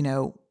island,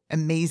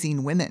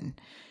 amazing women.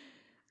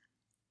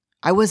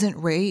 I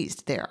wasn't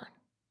raised there.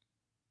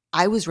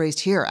 I was raised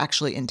here,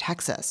 actually in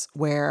Texas,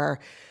 where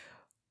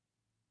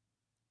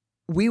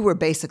we were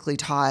basically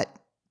taught,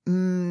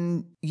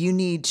 you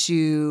need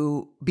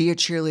to be a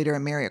cheerleader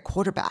and marry a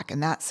quarterback,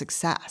 and that's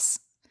success.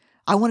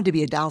 I wanted to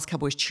be a Dallas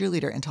Cowboys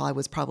cheerleader until I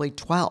was probably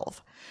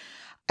 12.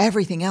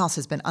 Everything else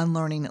has been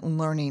unlearning and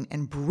learning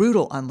and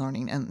brutal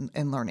unlearning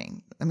and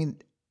learning. I mean,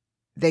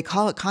 they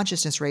call it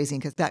consciousness raising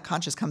because that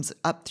conscious comes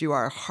up through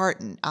our heart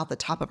and out the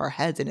top of our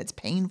heads, and it's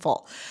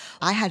painful.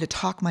 I had to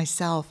talk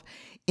myself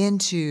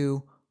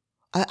into,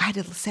 I had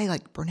to say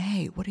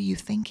Brené, what are you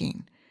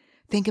thinking?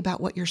 Think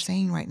about what you're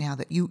saying right now,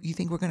 that you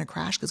think we're going to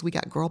crash because we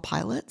got girl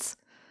pilots?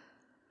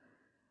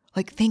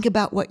 Think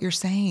about what you're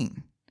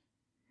saying.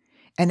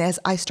 And as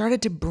I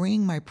started to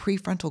bring my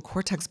prefrontal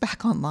cortex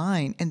back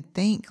online and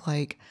think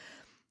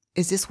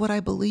is this what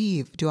I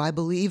believe? Do I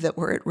believe that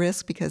we're at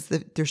risk because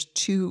there's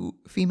 2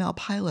 female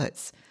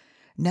pilots?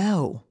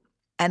 No.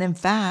 And in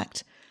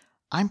fact,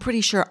 I'm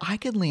pretty sure I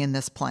could land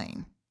this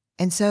plane.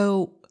 And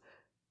so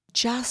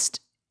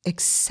just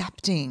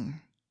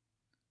accepting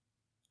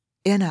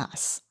in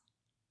us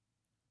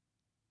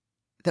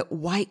that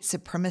white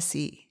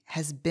supremacy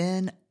has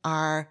been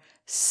our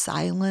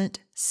silent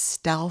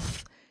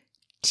stealth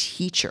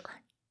teacher.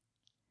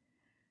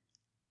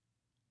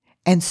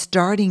 And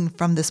starting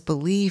from this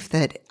belief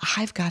that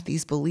I've got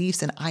these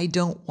beliefs and I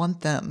don't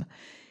want them.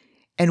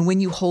 And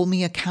when you hold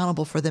me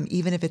accountable for them,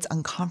 even if it's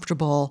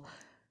uncomfortable,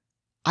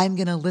 I'm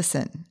going to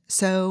listen.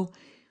 So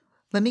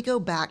let me go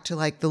back to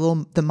like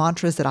the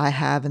mantras that I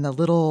have and the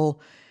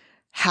little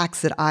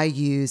hacks that I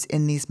use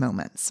in these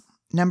moments.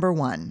 Number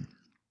one,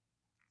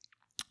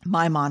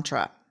 my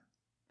mantra,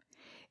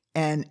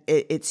 and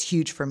it's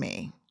huge for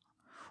me,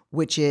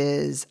 which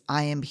is,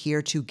 I am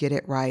here to get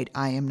it right.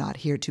 I am not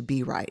here to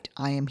be right.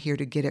 I am here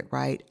to get it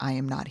right. I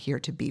am not here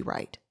to be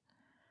right.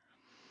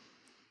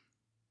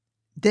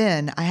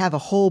 Then I have a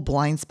whole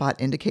blind spot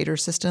indicator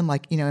system.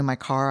 Like, in my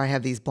car, I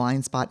have these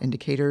blind spot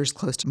indicators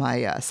close to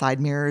my side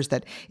mirrors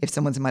that if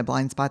someone's in my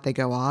blind spot, they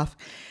go off.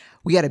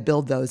 We got to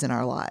build those in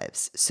our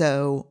lives.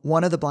 So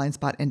one of the blind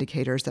spot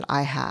indicators that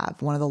I have,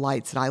 one of the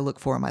lights that I look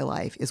for in my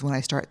life is when I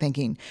start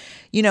thinking,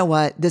 you know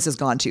what, this has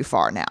gone too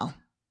far now.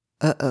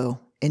 Uh-oh,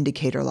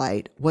 indicator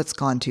light, what's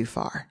gone too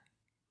far?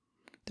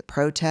 The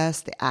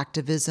protests, the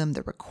activism,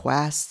 the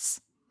requests,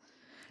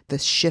 the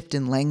shift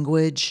in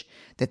language,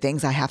 the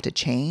things I have to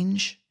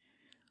change.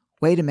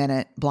 Wait a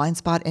minute, blind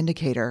spot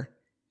indicator.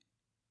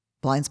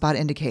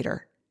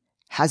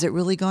 Has it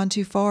really gone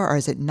too far or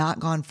has it not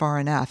gone far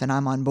enough and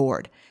I'm on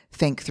board?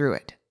 Think through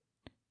it.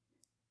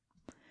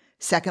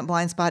 Second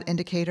blind spot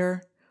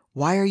indicator,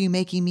 why are you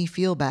making me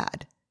feel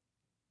bad?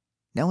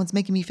 No one's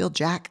making me feel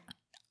jack.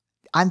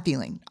 I'm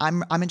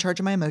in charge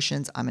of my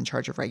emotions. I'm in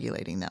charge of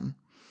regulating them.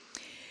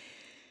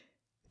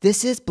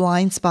 This is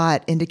blind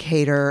spot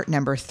indicator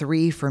number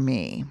 3 for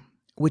me,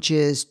 which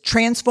is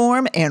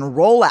transform and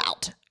roll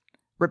out.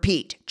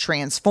 Repeat,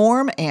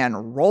 transform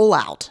and roll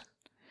out.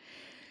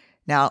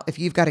 Now, if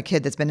you've got a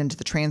kid that's been into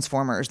the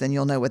Transformers, then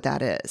you'll know what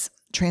that is.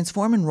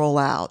 Transform and roll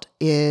out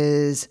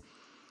is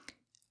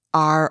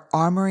our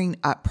armoring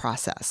up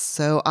process.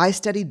 So I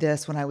studied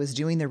this when I was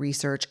doing the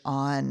research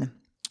on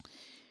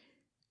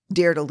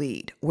Dare to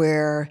Lead,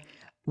 where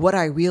what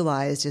I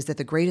realized is that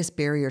the greatest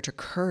barrier to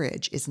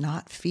courage is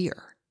not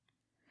fear.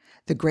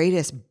 The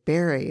greatest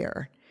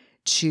barrier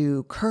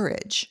to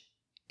courage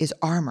is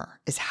armor,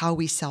 is how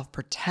we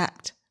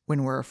self-protect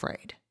when we're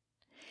afraid.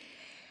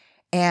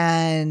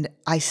 And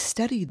I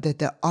studied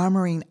the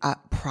armoring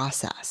up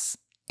process.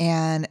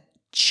 And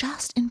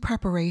just in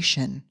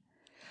preparation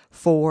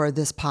for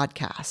this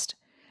podcast,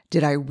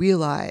 did I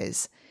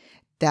realize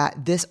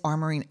that this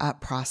armoring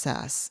up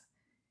process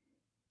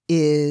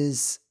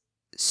is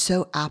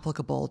so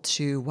applicable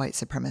to white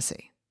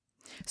supremacy.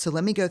 So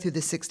let me go through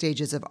the 6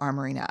 stages of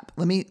armoring up.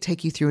 Let me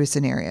take you through a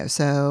scenario.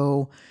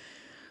 So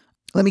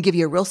let me give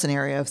you a real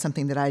scenario of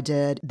something that I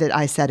did that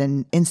I said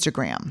in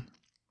Instagram.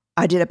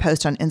 I did a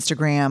post on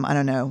Instagram, I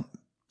don't know,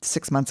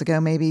 6 months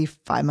ago, maybe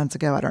 5 months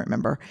ago, I don't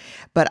remember.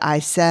 But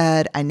I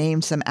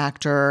named some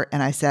actor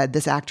and I said,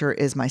 this actor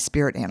is my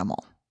spirit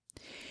animal.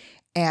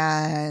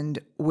 And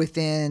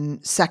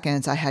within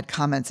seconds, I had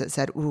comments that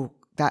said, ooh,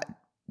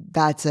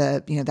 that's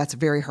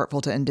very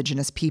hurtful to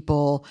Indigenous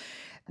people.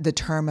 The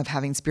term of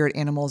having spirit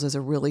animals is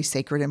a really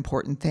sacred,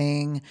 important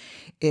thing.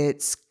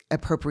 It's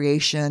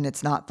appropriation.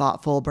 It's not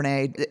thoughtful,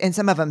 Brené. And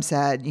some of them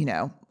said,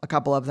 a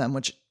couple of them,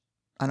 which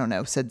I don't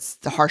know, said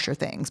the harsher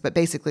things, but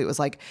basically it was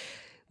like,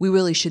 we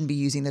really shouldn't be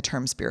using the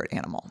term spirit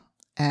animal.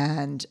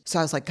 And so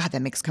I was like, God,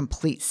 that makes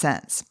complete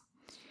sense.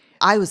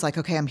 I was like,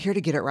 okay, I'm here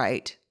to get it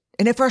right.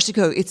 And at first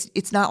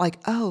it's not like,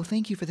 oh,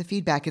 thank you for the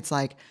feedback. It's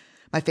like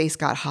my face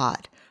got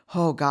hot.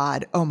 Oh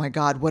God, oh my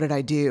God, what did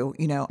I do?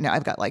 Now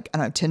I've got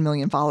 10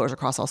 million followers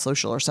across all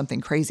social or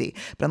something crazy.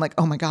 But I'm like,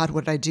 oh my God,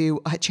 what did I do?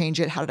 I change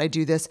it. How did I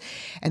do this?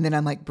 And then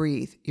I'm like,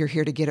 breathe. You're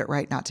here to get it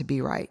right, not to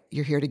be right.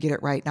 You're here to get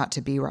it right, not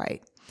to be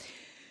right.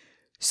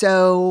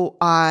 So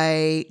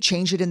I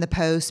changed it in the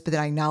post, but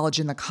then I acknowledged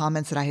in the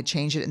comments that I had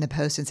changed it in the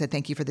post and said,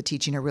 thank you for the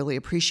teaching. I really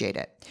appreciate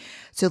it.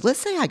 So let's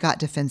say I got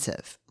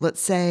defensive. Let's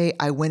say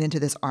I went into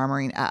this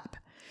armoring up.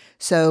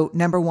 So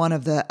number 1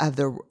 of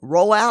the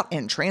rollout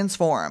and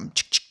transform,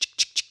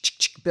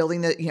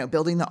 building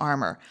the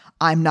armor.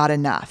 I'm not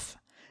enough.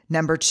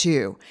 Number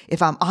 2,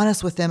 if I'm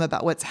honest with them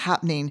about what's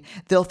happening,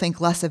 they'll think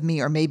less of me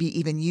or maybe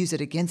even use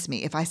it against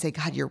me. If I say,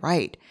 God, you're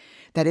right,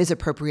 that is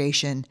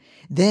appropriation,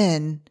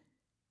 then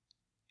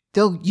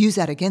they'll use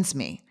that against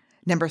me.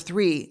 Number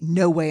 3,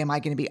 no way am I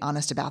going to be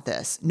honest about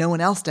this. No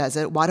one else does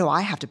it. Why do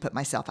I have to put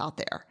myself out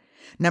there?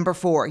 Number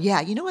 4, yeah,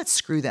 you know what?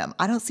 Screw them.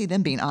 I don't see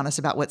them being honest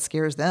about what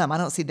scares them. I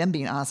don't see them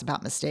being honest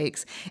about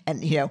mistakes.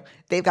 And,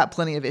 they've got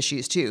plenty of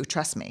issues too.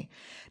 Trust me.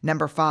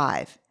 Number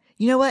 5,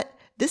 you know what?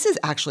 This is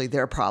actually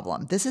their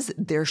problem. This is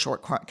their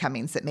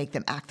shortcomings that make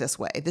them act this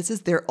way. This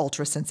is their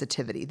ultra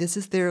sensitivity. This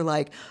is their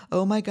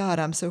oh my God,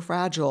 I'm so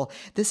fragile.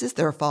 This is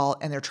their fault.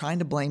 And they're trying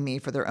to blame me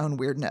for their own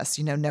weirdness.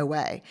 No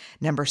way.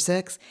 Number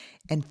 6,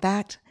 in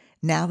fact,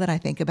 now that I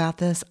think about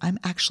this, I'm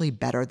actually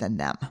better than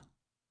them.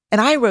 And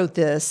I wrote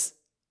this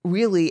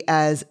really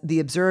as the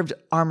observed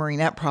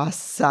armoring up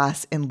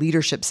process in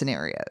leadership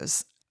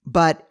scenarios.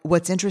 But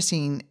what's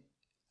interesting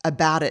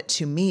about it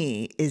to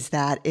me is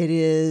that it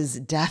is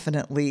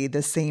definitely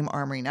the same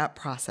armoring up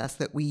process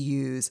that we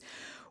use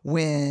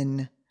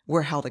when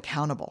we're held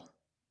accountable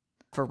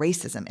for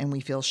racism and we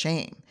feel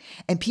shame.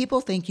 And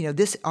people think,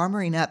 this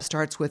armoring up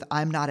starts with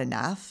I'm not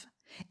enough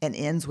and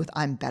ends with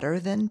I'm better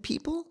than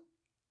people.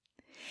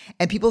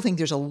 And people think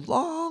there's a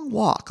long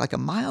walk, like a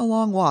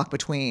mile-long walk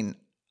between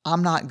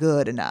I'm not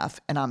good enough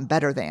and I'm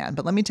better than.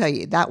 But let me tell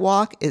you, that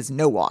walk is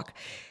no walk.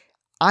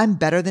 I'm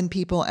better than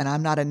people and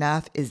I'm not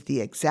enough is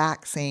the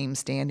exact same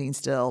standing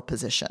still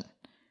position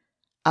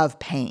of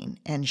pain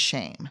and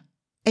shame.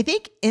 I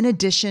think in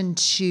addition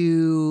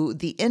to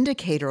the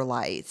indicator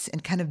lights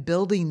and kind of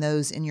building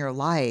those in your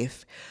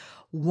life,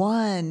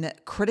 one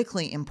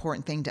critically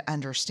important thing to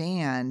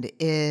understand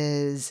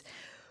is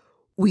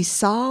we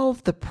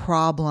solve the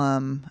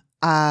problem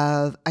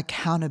of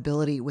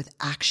accountability with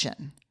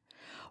action.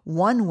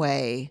 One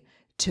way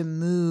to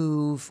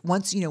move,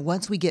 once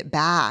we get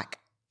back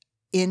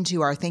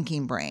into our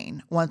thinking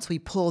brain, once we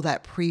pull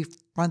that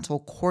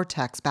prefrontal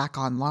cortex back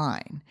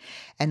online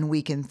and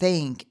we can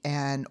think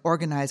and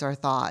organize our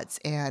thoughts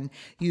and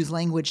use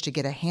language to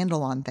get a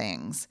handle on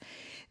things,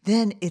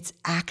 then it's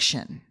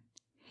action.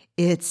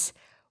 It's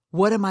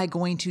what am I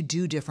going to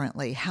do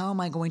differently? How am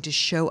I going to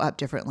show up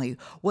differently?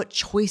 What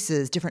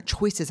different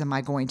choices am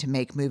I going to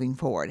make moving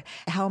forward?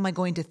 How am I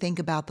going to think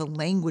about the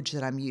language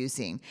that I'm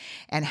using?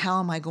 And how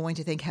am I going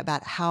to think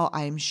about how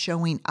I'm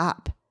showing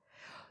up?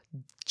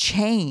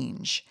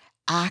 Change,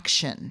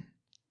 action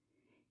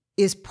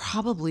is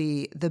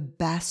probably the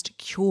best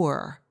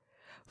cure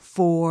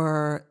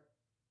for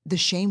the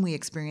shame we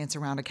experience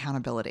around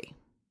accountability.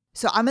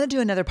 So I'm going to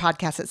do another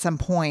podcast at some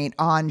point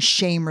on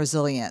shame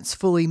resilience,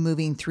 fully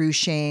moving through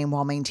shame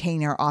while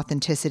maintaining our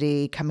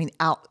authenticity, coming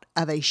out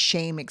of a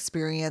shame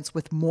experience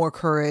with more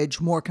courage,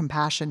 more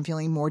compassion,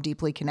 feeling more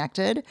deeply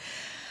connected.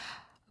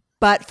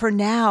 But for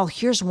now,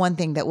 here's one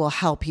thing that will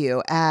help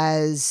you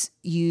as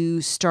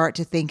you start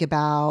to think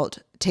about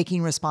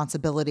taking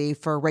responsibility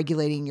for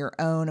regulating your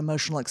own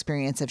emotional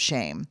experience of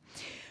shame.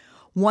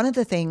 One of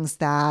the things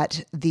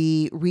that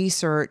the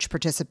research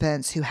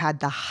participants who had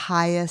the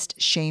highest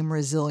shame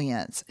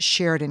resilience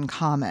shared in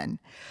common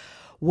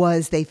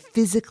was they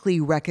physically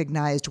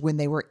recognized when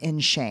they were in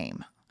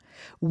shame.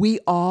 We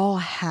all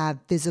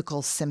have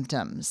physical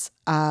symptoms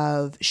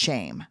of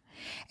shame.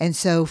 And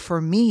so for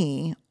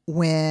me,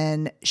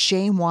 when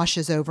shame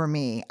washes over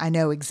me, I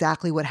know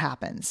exactly what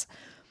happens.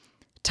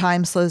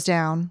 Time slows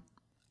down,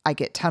 I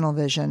get tunnel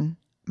vision,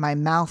 my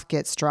mouth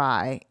gets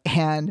dry,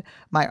 and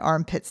my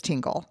armpits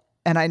tingle.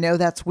 And I know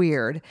that's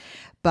weird,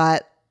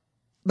 but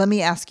let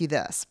me ask you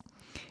this.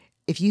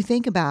 If you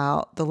think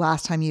about the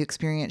last time you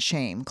experienced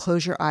shame,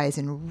 close your eyes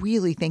and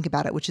really think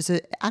about it, which is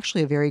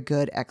actually a very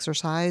good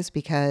exercise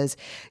because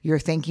you're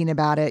thinking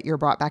about it, you're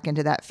brought back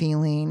into that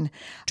feeling.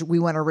 We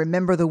want to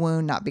remember the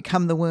wound, not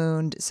become the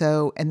wound.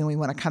 And then we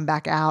want to come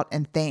back out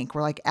and think.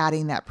 We're like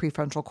adding that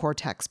prefrontal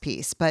cortex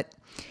piece. But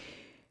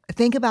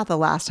think about the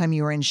last time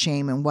you were in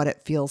shame and what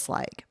it feels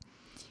like.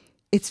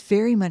 It's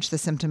very much the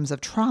symptoms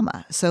of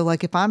trauma. So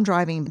like if I'm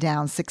driving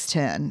down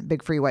 610,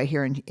 big freeway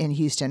here in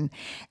Houston,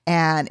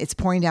 and it's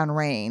pouring down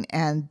rain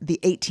and the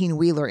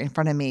 18-wheeler in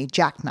front of me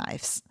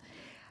jackknifes,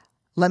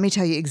 let me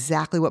tell you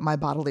exactly what my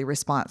bodily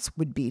response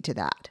would be to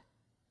that.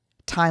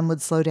 Time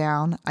would slow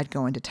down, I'd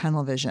go into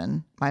tunnel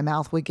vision, my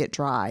mouth would get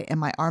dry, and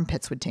my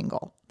armpits would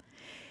tingle.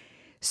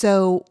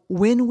 So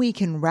when we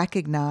can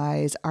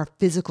recognize our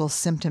physical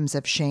symptoms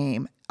of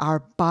shame, our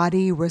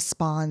body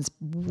responds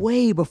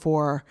way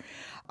before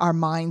our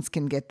minds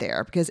can get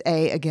there because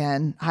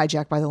again,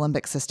 hijacked by the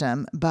limbic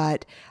system,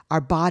 but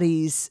our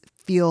bodies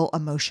feel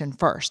emotion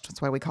first.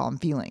 That's why we call them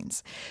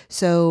feelings.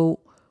 So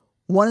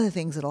one of the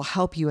things that'll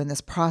help you in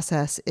this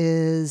process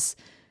is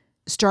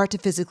start to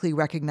physically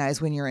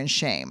recognize when you're in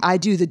shame. I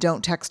do the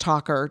don't text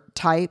talker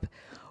type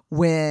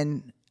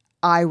when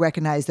I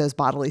recognize those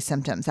bodily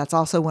symptoms. That's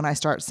also when I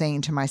start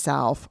saying to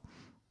myself,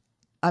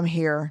 I'm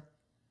here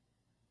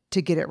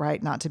to get it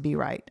right, not to be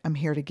right. I'm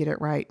here to get it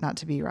right, not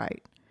to be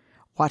right.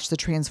 Watch the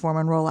transform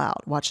and roll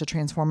out. Watch the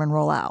transform and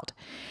roll out.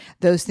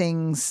 Those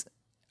things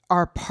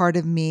are part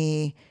of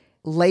me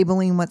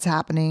labeling what's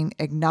happening,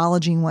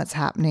 acknowledging what's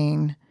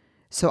happening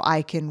so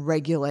I can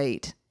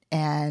regulate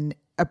and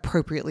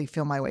appropriately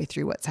feel my way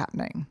through what's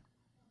happening.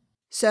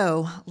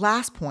 So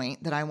last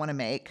point that I want to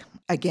make,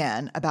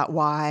 again, about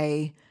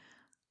why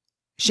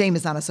shame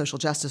is not a social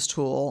justice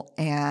tool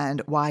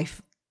and why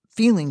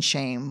feeling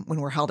shame when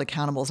we're held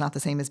accountable is not the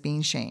same as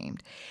being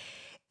shamed,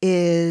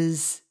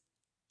 is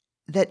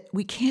that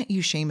we can't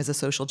use shame as a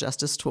social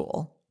justice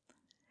tool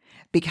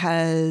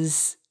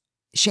because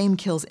shame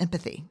kills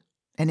empathy,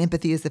 and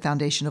empathy is the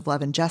foundation of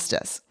love and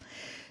justice.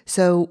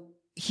 So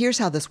here's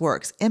how this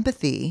works.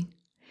 Empathy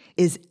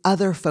is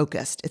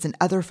other-focused. It's an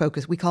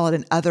other-focused. We call it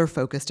an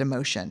other-focused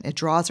emotion. It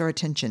draws our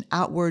attention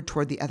outward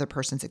toward the other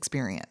person's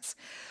experience.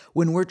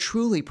 When we're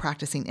truly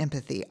practicing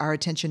empathy, our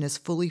attention is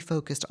fully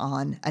focused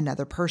on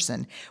another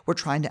person. We're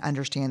trying to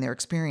understand their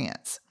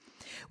experience.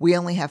 We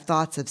only have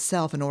thoughts of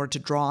self in order to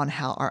draw on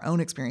how our own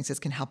experiences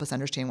can help us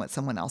understand what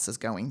someone else is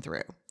going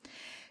through.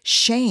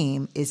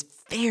 Shame is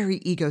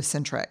very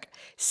egocentric,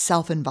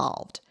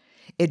 self-involved.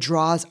 It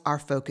draws our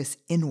focus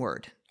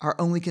inward. Our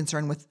only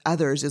concern with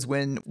others is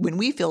when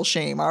we feel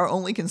shame, our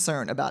only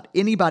concern about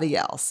anybody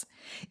else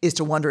is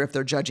to wonder if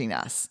they're judging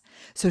us.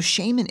 So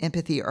shame and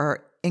empathy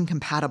are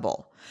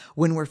incompatible.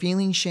 When we're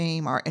feeling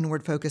shame, our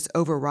inward focus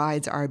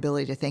overrides our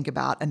ability to think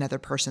about another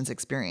person's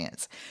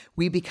experience.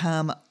 We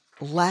become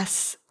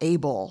less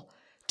able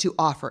to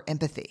offer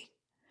empathy.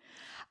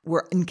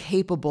 We're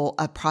incapable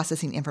of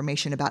processing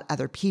information about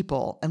other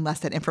people unless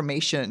that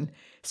information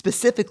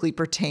specifically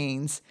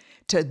pertains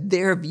to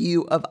their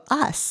view of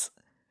us,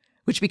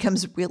 which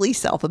becomes really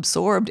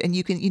self-absorbed. And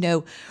you can,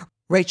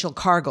 Rachel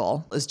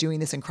Cargill is doing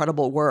this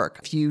incredible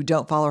work. If you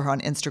don't follow her on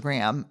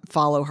Instagram,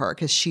 follow her,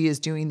 because she is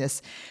doing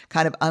this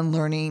kind of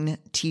unlearning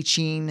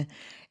teaching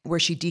where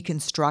she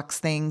deconstructs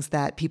things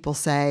that people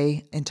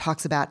say and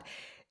talks about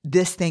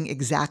this thing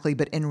exactly,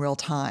 but in real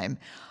time.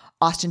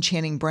 Austin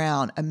Channing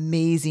Brown,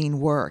 amazing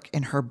work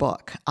in her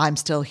book, I'm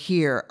Still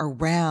Here,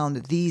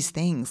 around these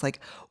things. Like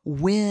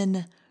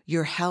when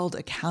you're held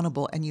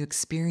accountable and you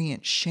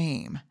experience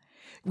shame,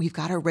 we've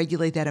got to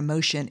regulate that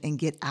emotion and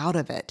get out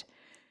of it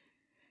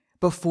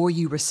before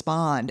you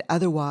respond.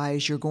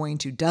 Otherwise, you're going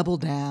to double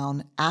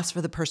down, ask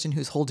for the person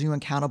who's holding you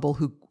accountable,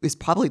 who is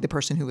probably the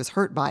person who was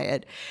hurt by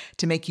it,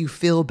 to make you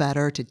feel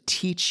better, to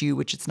teach you,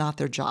 which it's not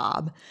their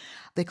job.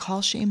 They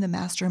call shame the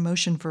master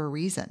emotion for a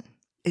reason.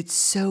 It's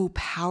so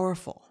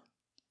powerful.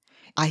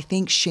 I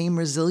think shame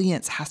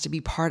resilience has to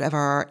be part of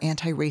our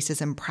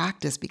anti-racism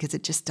practice because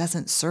it just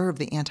doesn't serve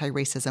the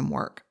anti-racism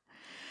work.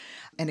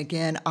 And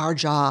again, our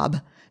job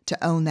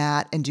to own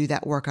that and do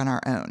that work on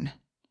our own.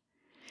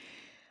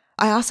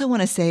 I also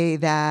want to say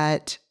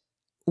that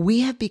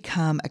we have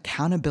become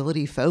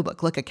accountability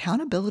phobic. Look,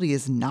 accountability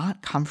is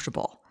not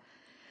comfortable.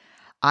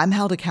 I'm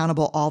held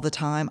accountable all the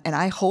time, and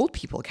I hold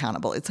people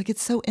accountable.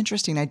 It's so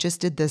interesting. I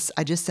just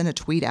sent a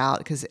tweet out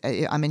because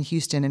I'm in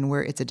Houston and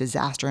it's a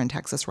disaster in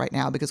Texas right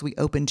now because we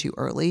opened too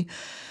early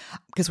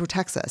because we're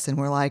Texas and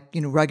we're like,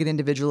 rugged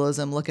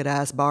individualism. Look at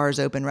us, bars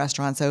open,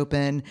 restaurants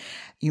open,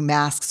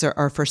 masks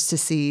are for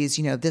sissies,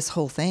 this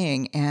whole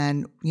thing.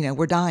 And,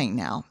 we're dying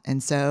now.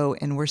 And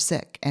we're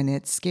sick and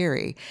it's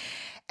scary.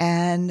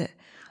 And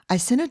I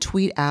sent a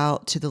tweet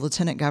out to the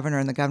lieutenant governor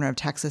and the governor of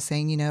Texas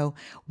saying,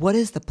 what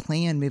is the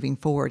plan moving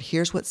forward?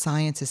 Here's what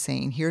science is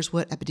saying. Here's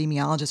what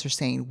epidemiologists are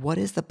saying. What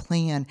is the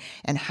plan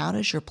and how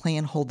does your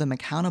plan hold them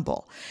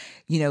accountable?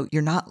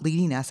 You're not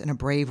leading us in a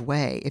brave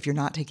way if you're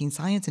not taking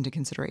science into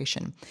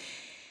consideration.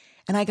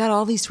 And I got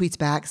all these tweets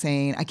back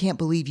saying, I can't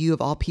believe you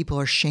of all people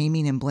are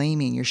shaming and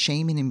blaming. You're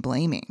shaming and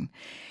blaming.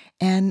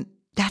 And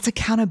that's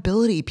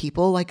accountability,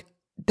 people. Like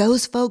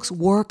those folks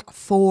work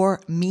for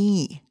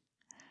me.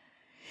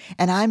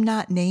 And I'm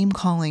not name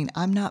calling.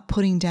 I'm not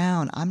putting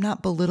down. I'm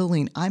not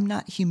belittling. I'm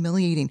not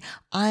humiliating.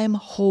 I'm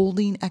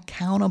holding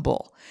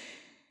accountable.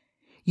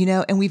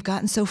 And we've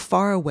gotten so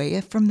far away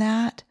from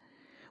that,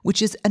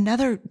 which is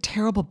another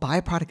terrible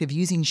byproduct of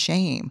using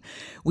shame.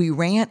 We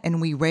rant and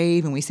we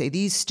rave and we say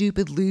these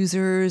stupid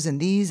losers and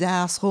these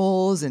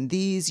assholes and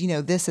these,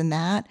 this and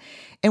that.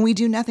 And we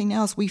do nothing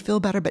else. We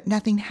feel better, but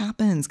nothing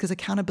happens because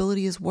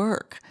accountability is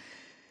work.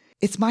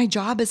 It's my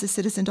job as a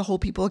citizen to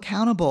hold people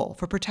accountable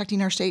for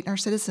protecting our state and our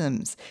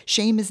citizens.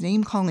 Shame is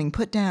name calling,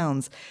 put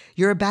downs.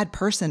 You're a bad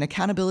person.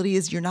 Accountability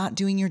is you're not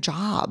doing your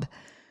job.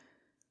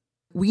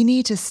 We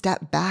need to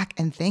step back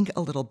and think a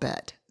little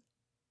bit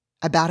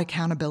about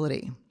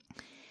accountability.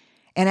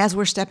 And as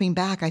we're stepping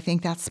back, I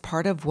think that's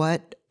part of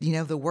what,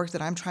 the work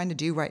that I'm trying to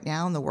do right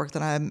now and the work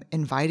that I'm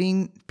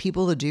inviting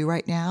people to do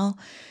right now.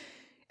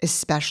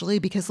 Especially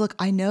because, look,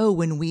 I know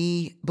when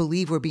we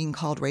believe we're being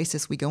called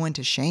racist, we go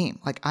into shame.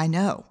 Like, I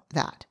know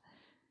that.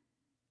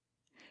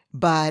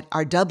 But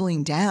our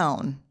doubling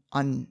down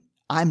on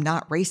I'm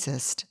not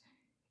racist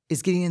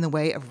is getting in the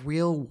way of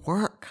real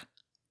work.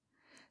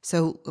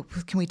 So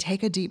can we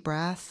take a deep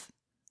breath?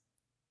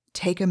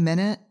 Take a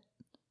minute.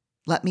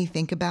 Let me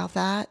think about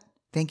that.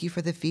 Thank you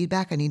for the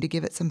feedback. I need to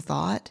give it some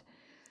thought.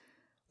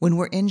 When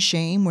we're in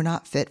shame, we're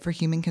not fit for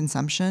human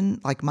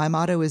consumption. Like my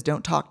motto is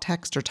don't talk,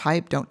 text, or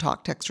type. Don't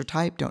talk, text, or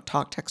type. Don't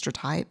talk, text, or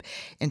type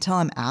until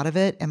I'm out of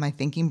it and my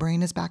thinking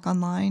brain is back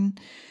online.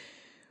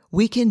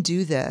 We can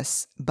do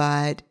this,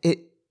 but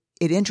it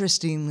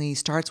interestingly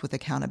starts with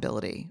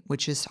accountability,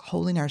 which is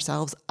holding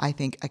ourselves, I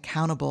think,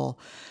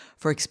 accountable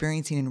for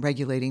experiencing and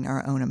regulating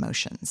our own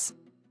emotions.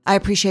 I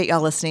appreciate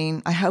y'all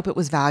listening. I hope it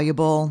was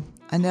valuable.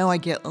 I know I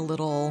get a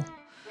little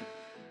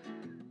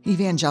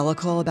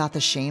evangelical about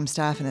the shame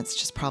stuff, and it's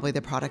just probably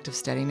the product of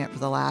studying it for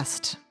the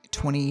last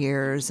 20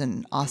 years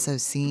and also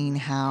seeing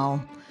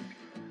how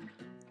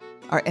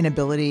our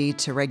inability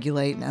to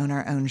regulate and own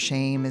our own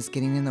shame is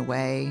getting in the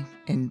way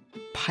and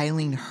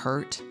piling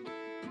hurt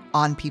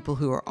on people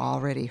who are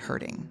already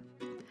hurting.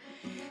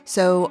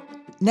 So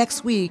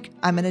next week,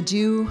 I'm going to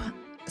do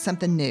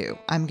something new.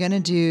 I'm going to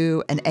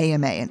do an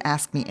AMA, an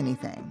Ask Me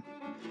Anything.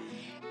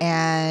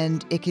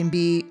 And it can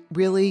be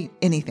really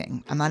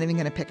anything. I'm not even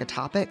going to pick a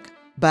topic.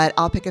 But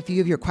I'll pick a few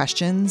of your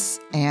questions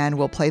and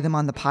we'll play them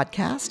on the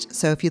podcast.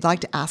 So if you'd like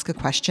to ask a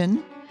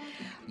question,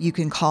 you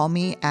can call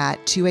me at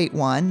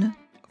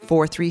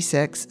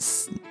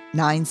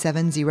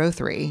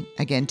 281-436-9703.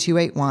 Again,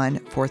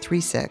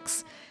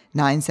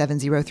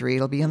 281-436-9703.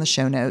 It'll be on the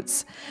show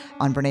notes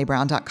on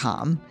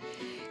BrenéBrown.com.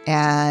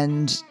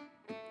 And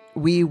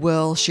we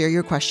will share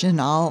your question.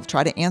 I'll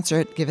try to answer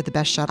it, give it the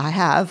best shot I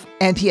have.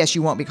 And P.S.,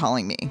 you won't be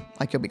calling me.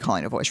 Like, you'll be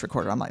calling a voice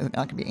recorder. I'm not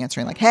going to be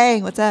answering like,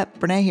 hey, what's up?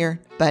 Brené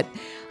here. But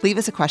leave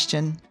us a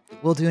question.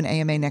 We'll do an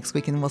AMA next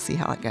week and we'll see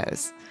how it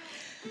goes.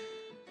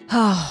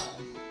 Oh,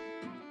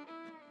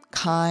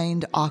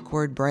 kind,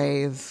 awkward,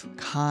 brave.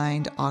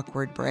 Kind,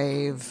 awkward,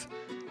 brave.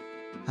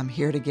 I'm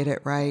here to get it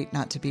right,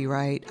 not to be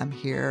right. I'm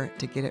here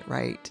to get it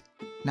right,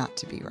 not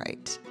to be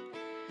right.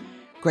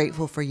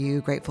 Grateful for you.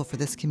 Grateful for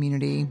this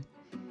community.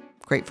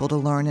 Grateful to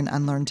learn and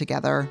unlearn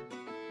together.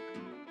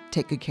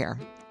 Take good care.